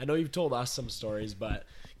I know you've told us some stories, but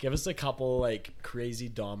give us a couple like crazy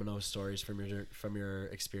Domino's stories from your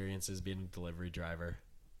experiences being a delivery driver.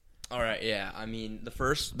 All right, yeah. I mean, the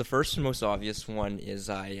first and most obvious one is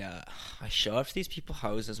I show up to these people's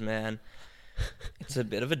houses, man. It's a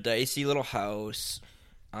bit of a dicey little house.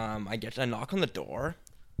 I knock on the door,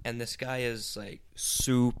 and this guy is like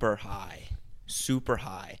super high,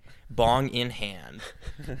 bong in hand.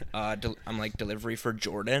 I'm like, delivery for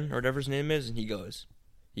Jordan or whatever his name is, and he goes,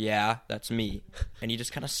 "Yeah, that's me," and he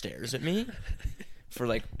just kind of stares at me for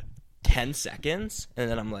like 10 seconds, and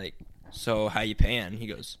then I'm like, so how you paying? He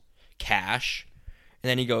goes, cash. And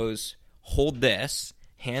then he goes, hold this,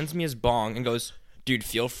 hands me his bong, and goes, dude,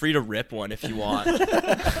 feel free to rip one if you want.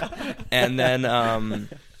 and then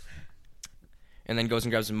goes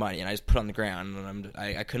and grabs some money, and I just put it on the ground, and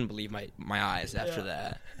I couldn't believe my eyes after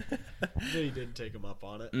that. He didn't take him up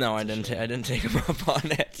on it. No, I didn't take him up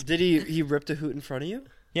on it. Did he ripped a hoot in front of you?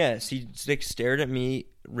 Yes, he like stared at me,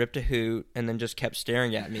 ripped a hoot, and then just kept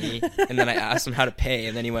staring at me. And then I asked him how to pay,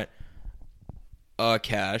 and then he went,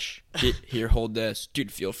 cash. Here, hold this.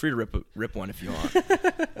 Dude, feel free to rip one if you want.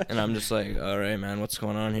 And I'm just like, all right, man, what's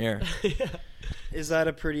going on here? Is that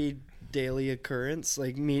a pretty daily occurrence?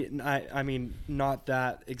 Like I mean, not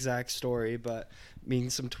that exact story, but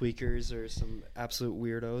meeting some tweakers or some absolute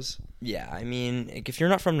weirdos. Yeah, I mean, like, if you're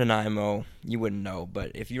not from Nanaimo, you wouldn't know.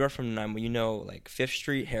 But if you are from Nanaimo, you know, like 5th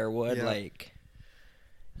Street, Harewood,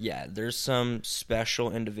 yeah, there's some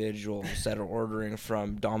special individuals that are ordering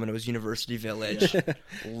from Domino's University Village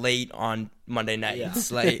late on Monday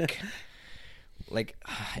nights. Yeah.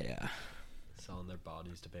 Yeah. Selling their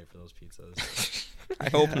bodies to pay for those pizzas. I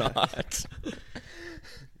hope not.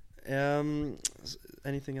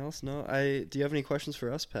 Anything else? No. Do you have any questions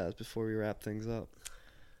for us, Paz, before we wrap things up?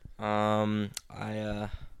 Let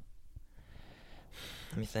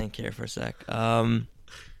me think here for a sec.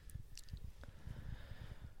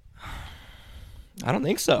 I don't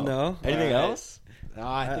think so. No. Anything else? No,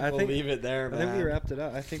 I think we'll leave it there, man. I think we wrapped it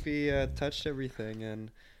up. I think we touched everything,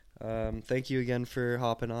 and thank you again for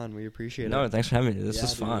hopping on. We appreciate it. No, thanks for having me. This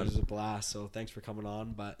was fun. It was a blast, so thanks for coming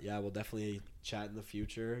on. But yeah, we'll definitely chat in the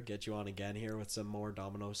future, get you on again here with some more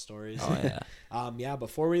Domino stories. Oh, yeah.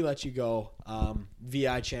 Before we let you go,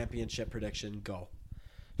 VI championship prediction, go.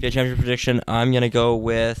 VI championship prediction, I'm going to go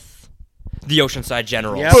with the Oceanside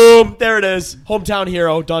Generals. Yep. Boom! There it is. Hometown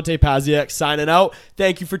hero, Dante Paziuk, signing out.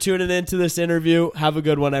 Thank you for tuning in to this interview. Have a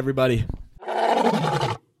good one, everybody.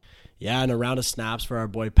 Yeah, and a round of snaps for our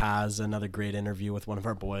boy Paz. Another great interview with one of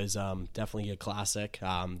our boys. Definitely a classic.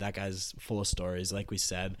 That guy's full of stories, like we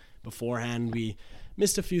said. Beforehand, we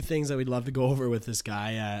missed a few things that we'd love to go over with this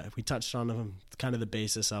guy. We touched on him, kind of the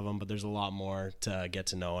basis of him, but there's a lot more to get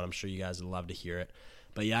to know, and I'm sure you guys would love to hear it.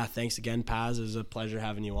 But yeah, thanks again, Paz. It was a pleasure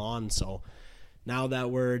having you on. So now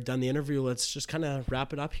that we're done the interview, let's just kind of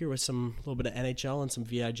wrap it up here with some little bit of NHL and some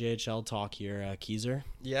VIJHL talk here. Keezer?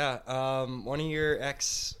 Yeah, one of your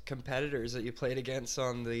ex-competitors that you played against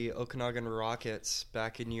on the Okanagan Rockets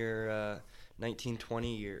back in your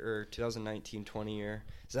 1920 year, or 2019-20 year,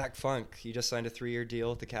 Zach Funk. He just signed a 3-year deal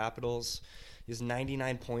with the Capitals. He has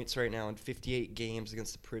 99 points right now in 58 games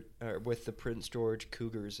against with the Prince George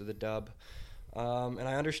Cougars, or the Dub. And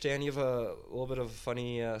I understand you have a little bit of a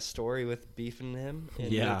funny story with beefing him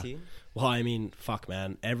in your team. Well, I mean, fuck,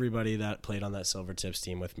 man. Everybody that played on that Silvertips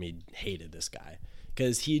team with me hated this guy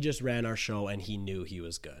because he just ran our show and he knew he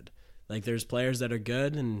was good. Like, there's players that are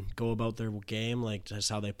good and go about their game, like just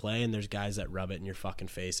how they play, and there's guys that rub it in your fucking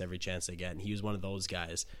face every chance they get, and he was one of those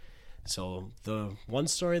guys. So the one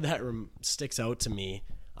story that sticks out to me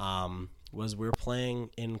was we were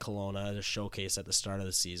playing in Kelowna at a showcase at the start of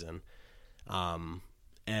the season.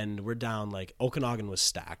 And we're down, like, Okanagan was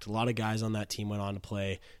stacked. A lot of guys on that team went on to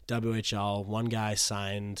play WHL. One guy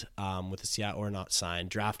signed with the Seattle, or not signed,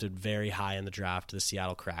 drafted very high in the draft to the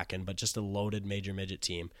Seattle Kraken, but just a loaded major midget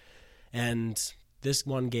team. And this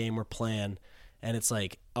one game we're playing, and it's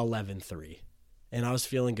like 11-3. And I was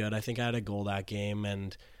feeling good. I think I had a goal that game,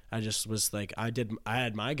 and I just was like, I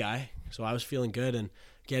had my guy, so I was feeling good, and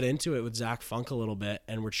get into it with Zach Funk a little bit,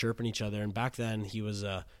 and we're chirping each other. And back then he was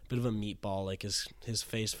a bit of a meatball, like his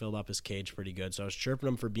face filled up his cage pretty good, so I was chirping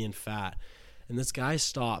him for being fat. And this guy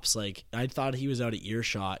stops, like, I thought he was out of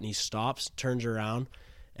earshot, and he stops, turns around,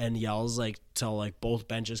 and yells, like, till like both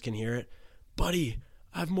benches can hear it, "Buddy,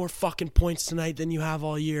 I have more fucking points tonight than you have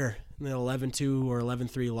all year." And then 11-2 or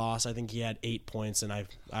 11-3 loss. I think he had 8 points, and I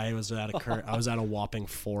was at a whopping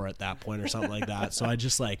 4 at that point or something like that. So I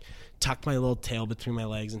just like tucked my little tail between my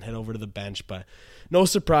legs and head over to the bench. But no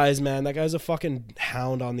surprise, man. That guy's a fucking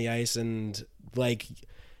hound on the ice, and like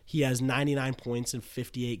he has 99 points in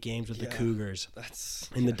 58 games with the Cougars. That's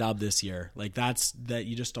in the Dub this year. Like that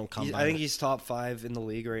you just don't come by. I think he's top 5 in the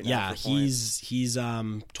league right now. Yeah, he's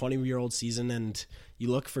 20-year-old season, and you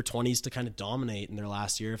look for 20s to kind of dominate in their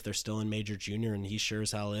last year if they're still in major junior, and he sure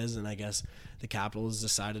as hell is. And I guess the Capitals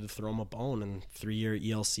decided to throw him a bone, and 3-year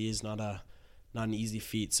ELC is not an easy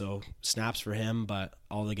feat. So snaps for him, but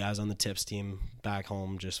all the guys on the Tips team back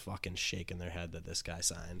home just fucking shaking their head that this guy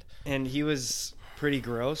signed. And he was pretty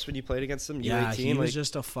gross when you played against him. Yeah, he was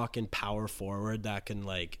just a fucking power forward that can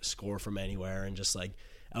like score from anywhere, and just like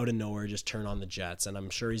out of nowhere just turn on the Jets, and I'm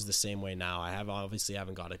sure he's the same way now. I obviously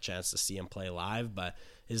haven't got a chance to see him play live, but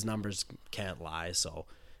his numbers can't lie, so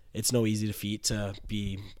it's no easy feat to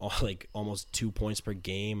be like almost 2 points per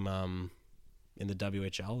game in the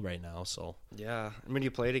WHL right now. So yeah, and when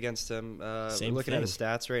you played against him, we're looking at his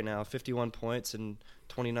stats right now: 51 points in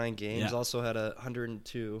 29 games. Yeah. Also had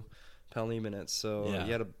 102 penalty minutes, so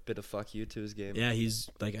he had a bit of fuck you to his game. Yeah, he's,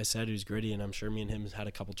 like I said, he was gritty, and I'm sure me and him had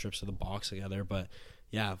a couple trips to the box together, but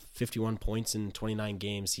yeah, 51 points in 29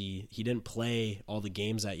 games. He didn't play all the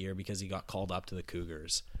games that year because he got called up to the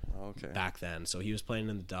Cougars back then, so he was playing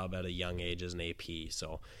in the dub at a young age as an AP.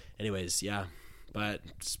 So anyways, yeah. But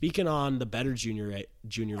speaking on the better junior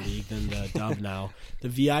league than the dub now, the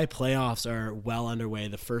VI playoffs are well underway.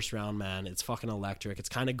 The first round, man, it's fucking electric. It's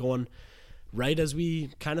kind of going right as we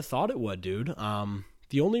kind of thought it would, dude.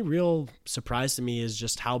 The only real surprise to me is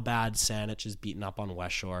just how bad Saanich is beaten up on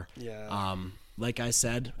West Shore. Yeah. Like I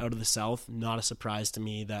said, out of the South, not a surprise to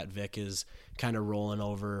me that Vic is kind of rolling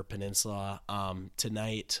over Peninsula.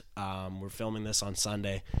 Tonight, we're filming this on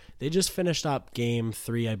Sunday. They just finished up Game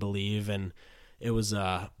 3, I believe, and it was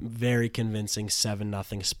a very convincing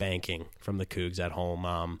 7-0 spanking from the Cougs at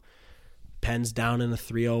home. Penn's down in the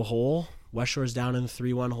 3-0 hole. West Shore's down in the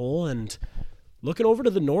 3-1 hole, and looking over to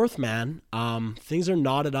the north, man, things are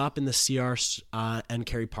knotted up in the CR and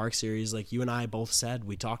Kerry Park series. Like you and I both said,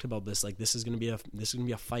 we talked about this. Like this is gonna be a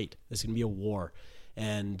fight. This is gonna be a war.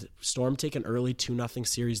 And Storm take an early 2-0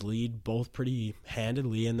 series lead, both pretty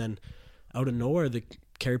handedly, and then out of nowhere, the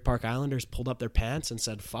Kerry Park Islanders pulled up their pants and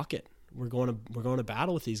said, "Fuck it, we're going to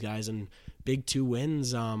battle with these guys." And big 2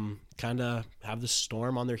 wins, kind of have the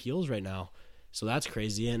Storm on their heels right now. So that's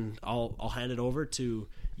crazy, and I'll hand it over to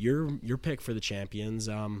your pick for the champions.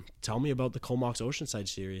 Tell me about the Comox Oceanside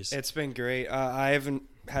series. It's been great. I haven't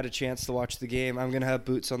had a chance to watch the game. I'm gonna have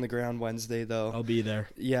boots on the ground Wednesday, though. I'll be there.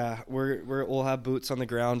 Yeah, we'll have boots on the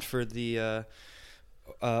ground for the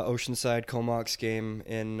Oceanside Comox game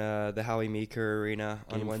in the Howie Meeker Arena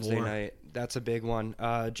on Wednesday 4. night. That's a big one.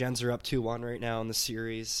 Gens are up 2-1 right now in the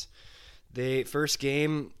series. First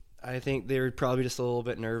game, I think they were probably just a little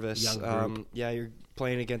bit nervous. Young group. Yeah, you're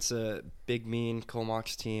playing against a big, mean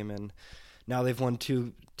Comox team, and now they've won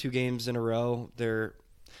two games in a row.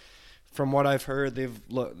 From what I've heard, they've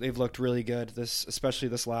looked really good. Especially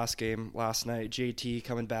this last game last night. JT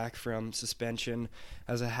coming back from suspension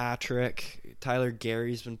has a hat trick. Tyler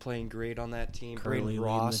Gary's been playing great on that team. Currently Braden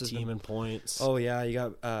Ross leading the team in points. Oh yeah, you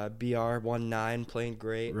got BR 1-9 playing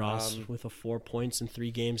great. Ross with 4 points in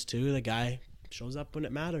 3 games too. The guy shows up when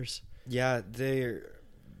it matters. Yeah, they're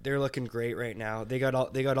looking great right now. They got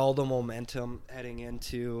all the momentum heading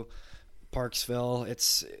into Parksville.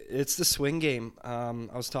 It's the swing game. I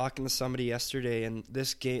was talking to somebody yesterday, and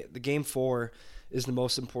the game 4 is the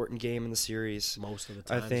most important game in the series. Most of the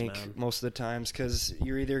times, I think, man. most of the times, because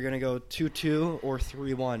you're either going to go 2-2 or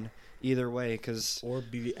 3-1 either way, Or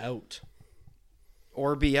be out.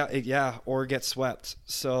 or get swept.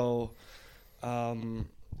 So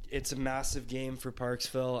it's a massive game for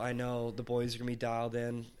Parksville. I know the boys are going to be dialed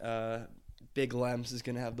in. Big Lems is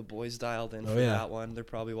going to have the boys dialed in for that one. They're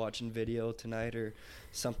probably watching video tonight or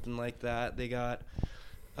something like that. They got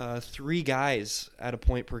 3 guys at a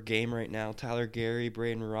point per game right now: Tyler Gary,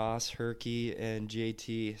 Braden Ross, Herky, and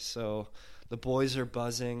JT. So the boys are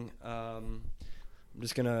buzzing. I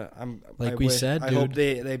hope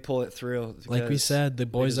they pull it through. Like we said, the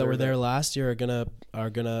boys that were there last year are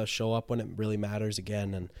gonna show up when it really matters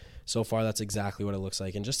again, and so far that's exactly what it looks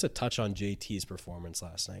like. And just to touch on JT's performance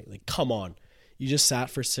last night, like, come on, you just sat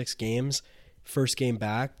for 6 games, first game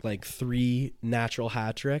back, like 3 natural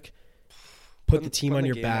hat trick. Put the team on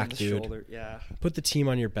your back, dude. Yeah. Put the team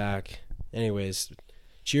on your back. Anyways,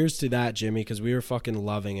 cheers to that, Jimmy, because we were fucking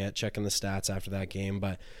loving it, checking the stats after that game.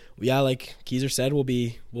 But yeah, like Keezer said, we'll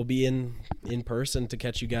be in person to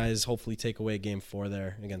catch you guys. Hopefully, take away Game 4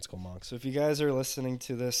 there against Comox. So if you guys are listening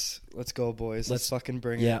to this, let's go, boys. Let's fucking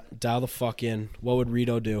bring it. Yeah, dial the fuck in. What would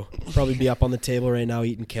Rito do? Probably be up on the table right now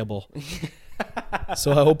eating kibble.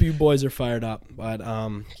 So I hope you boys are fired up. But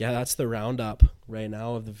yeah, that's the roundup right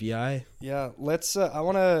now of the VI. Yeah, let's. I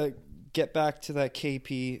want to get back to that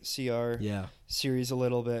KPCR series a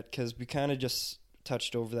little bit, because we kind of just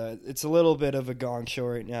touched over that. It's a little bit of a gong show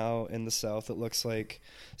right now in the South. It looks like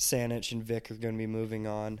Saanich and Vic are going to be moving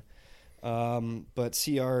on. But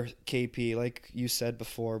CRKP, like you said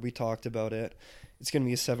before, we talked about it. It's going to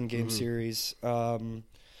be a 7-game series.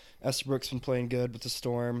 Estabrook's been playing good with the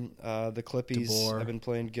Storm. The Clippies have been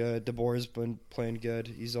playing good. DeBoer's been playing good.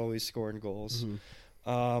 He's always scoring goals.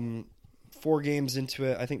 4 games into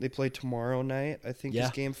it. I think they play tomorrow night. I think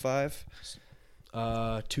is Game 5.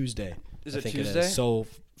 Tuesday. Is I it think Tuesday? It is. So,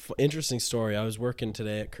 interesting story. I was working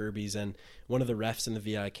today at Kirby's, and one of the refs in the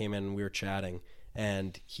VI came in, and we were chatting.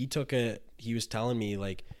 And he was telling me,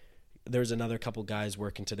 like, there's another couple guys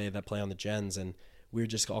working today that play on the gens, and we were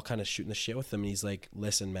just all kind of shooting the shit with them. And he's like,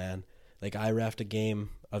 listen, man, like, I reffed a game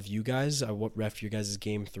of you guys. I reffed your guys'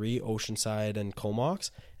 game 3, Oceanside and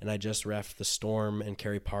Comox, and I just reffed the Storm and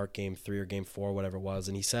Kerry Park game 3 or game 4, whatever it was.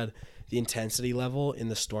 And he said the intensity level in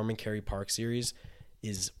the Storm and Kerry Park series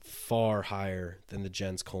is far higher than the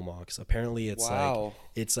gens Comox. Apparently it's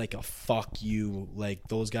like a fuck you. Like,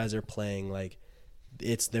 those guys are playing like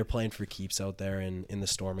they're playing for keeps out there in the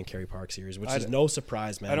Storm and Kerry Park series, which is no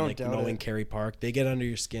surprise, man. I don't like, doubt knowing it. Kerry Park, they get under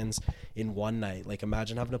your skins in one night. Like,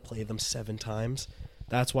 imagine having to play them 7 times.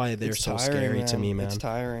 That's why they're so scary to me, man. It's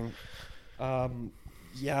tiring.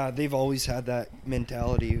 Yeah, they've always had that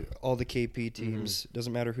mentality. All the KP teams,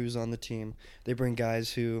 doesn't matter who's on the team, they bring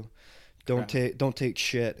guys who don't take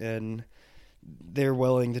shit, and they're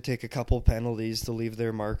willing to take a couple penalties to leave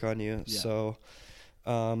their mark on you. Yeah. So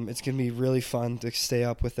it's going to be really fun to stay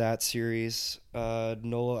up with that series.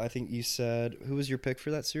 Nola, I think you said, who was your pick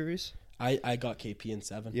for that series? I got KP in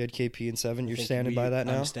 7. You had KP in 7. You're standing by that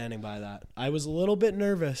now? I'm standing by that. I was a little bit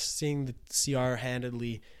nervous seeing the CR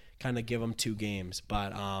handedly kind of give them 2 games,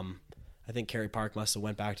 but I think Kerry Park must have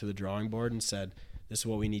went back to the drawing board and said, this is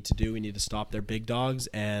what we need to do. We need to stop their big dogs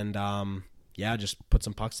and, just put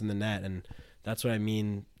some pucks in the net. And that's what I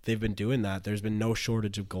mean. They've been doing that. There's been no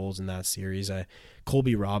shortage of goals in that series.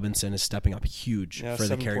 Colby Robinson is stepping up huge for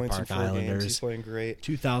the Kerry Park Islanders. He's playing great.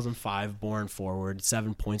 2005 born forward,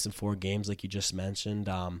 7 points in 4 games, like you just mentioned.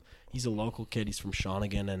 He's a local kid. He's from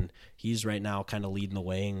Shawnigan, and he's right now kind of leading the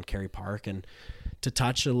way in Kerry Park. And to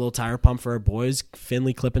touch a little tire pump for our boys,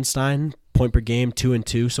 Finley Klippenstein, point per game,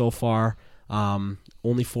 2-2 so far.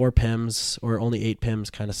 Only 4 PIMs, or only 8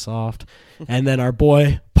 PIMs, kind of soft. And then our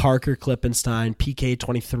boy Parker Klippenstein, PK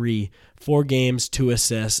 23, 4 games, 2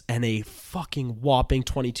 assists, and a fucking whopping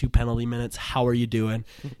 22 penalty minutes. How are you doing?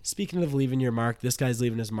 Speaking of leaving your mark, this guy's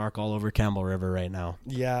leaving his mark all over Campbell River right now.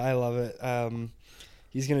 Yeah, I love it.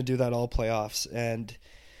 He's going to do that all playoffs. And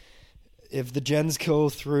if the gens go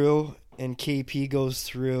through and KP goes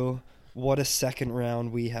through, what a second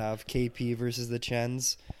round we have. KP versus the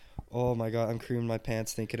gens. Oh my God, I'm creaming my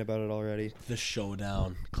pants thinking about it already. The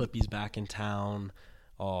showdown. Clippy's back in town.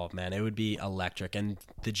 Oh man, it would be electric. And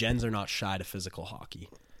the gens are not shy to physical hockey.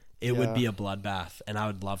 It would be a bloodbath, and I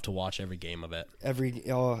would love to watch every game of it.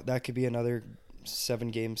 That could be another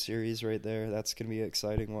 7-game series right there. That's going to be an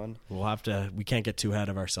exciting one. We can't get too ahead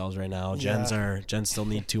of ourselves right now. Gens still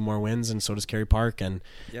need 2 more wins, and so does Kerry Park. And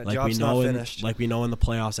job's not finished. Like we know in the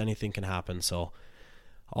playoffs, anything can happen. So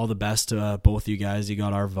all the best to both you guys. You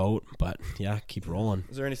got our vote, but yeah, keep rolling.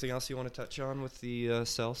 Is there anything else you want to touch on with the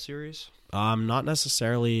Cell series? Not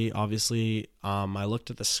necessarily. Obviously, I looked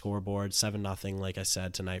at the scoreboard, 7-0, like I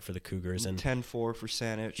said, tonight for the Cougars, and 10-4 for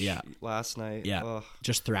Saanich last night. Yeah, Ugh.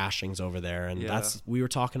 just thrashings over there, and we were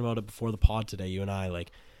talking about it before the pod today, you and I,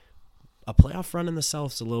 like, a playoff run in the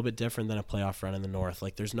South is a little bit different than a playoff run in the North.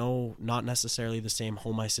 Like, there's not necessarily the same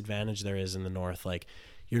home ice advantage there is in the North. Like,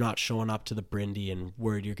 you're not showing up to the Brindy and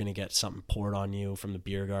worried you're going to get something poured on you from the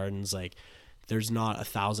beer gardens. Like, there's not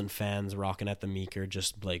 1,000 fans rocking at the Meeker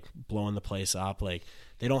just, like, blowing the place up. Like,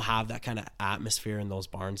 they don't have that kind of atmosphere in those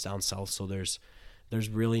barns down south, so there's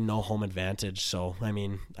really no home advantage. So, I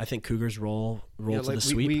mean, I think Cougars roll to the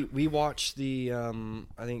sweep. We watched the,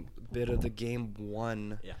 I think, bit of the game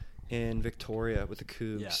 1 in Victoria with the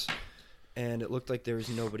Cougs, and it looked like there was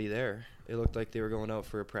nobody there. It looked like they were going out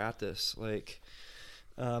for a practice. Like,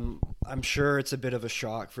 I'm sure it's a bit of a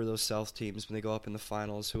shock for those South teams when they go up in the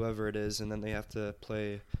finals, whoever it is, and then they have to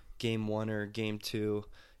play game 1 or game 2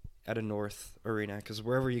 at a North arena, because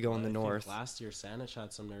wherever you go in the North. Last year, Saanich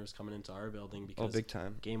had some nerves coming into our building because big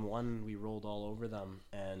time. Game 1 we rolled all over them,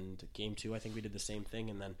 and game 2 I think we did the same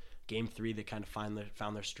thing, and then game 3 they kind of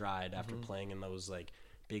found their stride after playing in those like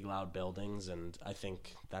big loud buildings, and I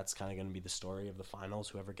think that's kind of going to be the story of the finals.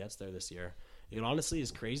 Whoever gets there this year. It honestly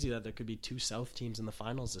is crazy that there could be 2 South teams in the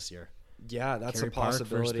finals this year. Yeah, that's Kerry a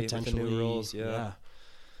possibility Park with the new rules. Yeah.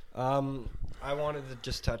 I wanted to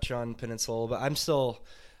just touch on Peninsula, but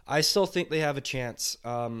I still think they have a chance.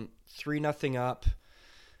 3-0 up.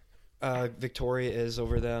 Victoria is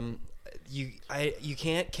over them. You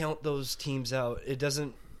can't count those teams out. It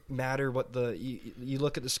doesn't matter what you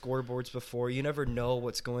look at the scoreboards before. You never know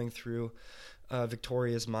what's going through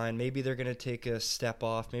Victoria's mind. Maybe they're going to take a step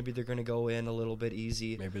off. Maybe they're going to go in a little bit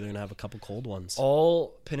easy. Maybe they're going to have a couple cold ones.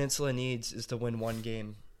 All Peninsula needs is to win 1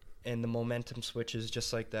 game, and the momentum switches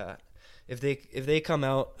just like that. if they come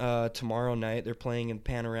out tomorrow night, they're playing in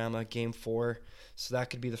Panorama Game 4, so that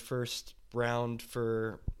could be the first round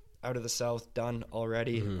for out of the South done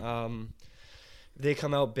already. Mm-hmm. If they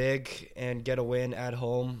come out big and get a win at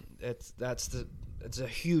home, it's a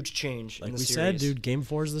huge change. Like in the we series. said, dude, Game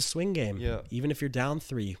 4 is the swing game. Yeah. Even if you're down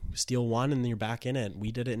 3, steal 1 and then you're back in it.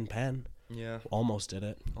 We did it in Penn. Yeah. Almost did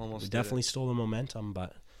it. We definitely stole the momentum,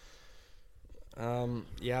 but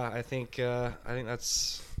yeah, I think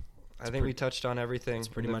we touched on everything. that's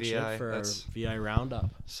pretty in the much VI. it for our VI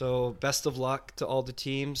roundup. So best of luck to all the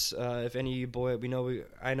teams. If any of you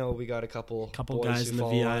I know we got a couple boys guys who in the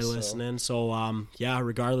follow VI us, listening. So yeah,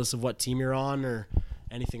 regardless of what team you're on or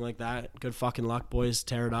anything like that, good fucking luck, boys.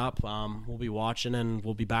 Tear it up. We'll be watching, and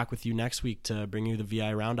we'll be back with you next week to bring you the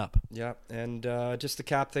VI roundup. Yeah, and just to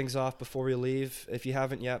cap things off before we leave, if you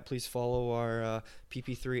haven't yet, please follow our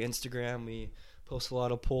PP3 Instagram. We post a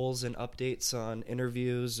lot of polls and updates on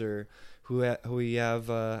interviews or who we have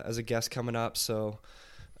as a guest coming up. So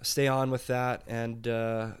stay on with that, and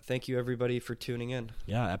thank you everybody for tuning in.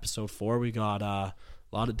 Yeah, episode 4, we got a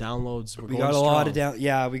lot of downloads. We got a lot of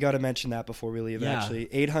Yeah, we got to mention that before we leave. Yeah. Actually,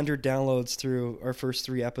 800 downloads through our first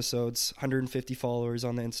 3 episodes. 150 followers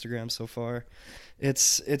on the Instagram so far.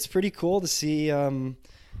 It's pretty cool to see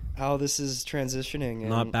how this is transitioning.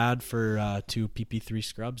 Not bad for 2 PP3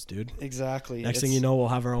 scrubs, dude. Exactly. Next thing you know, we'll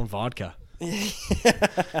have our own vodka. Know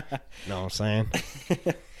what I'm saying?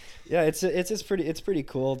 Yeah, it's pretty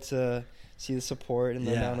cool to see the support and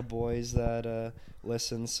the amount of boys that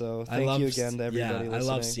listen. So thank you again to everybody listening. I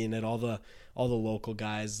love seeing it. All the local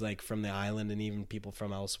guys like from the island and even people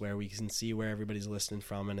from elsewhere. We can see where everybody's listening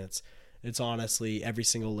from, and it's honestly every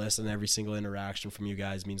single listen, every single interaction from you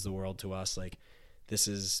guys means the world to us. Like this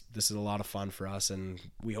is a lot of fun for us, and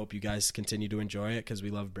we hope you guys continue to enjoy it because we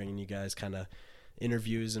love bringing you guys kind of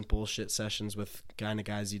interviews and bullshit sessions with kind of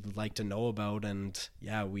guys you'd like to know about. And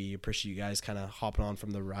yeah, we appreciate you guys kind of hopping on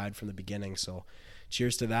from the ride from the beginning. So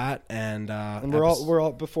cheers to that. And we're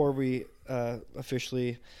all before we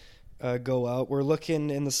officially go out, we're looking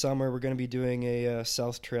in the summer, we're going to be doing a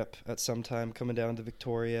south trip at some time, coming down to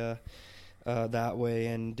Victoria that way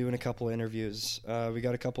and doing a couple interviews. We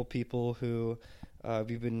got a couple people who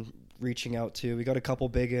we've been reaching out to. We got a couple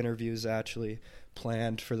big interviews actually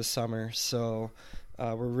planned for the summer, so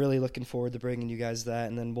we're really looking forward to bringing you guys that.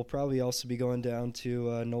 And then we'll probably also be going down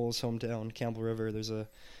to Noel's hometown, Campbell River. There's a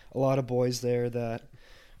lot of boys there that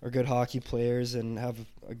are good hockey players and have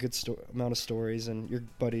a good amount of stories, and you're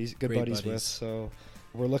good buddies with. So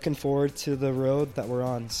we're looking forward to the road that we're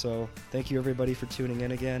on. So thank you everybody for tuning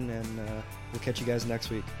in again, and we'll catch you guys next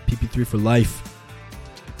week. PP3 for life.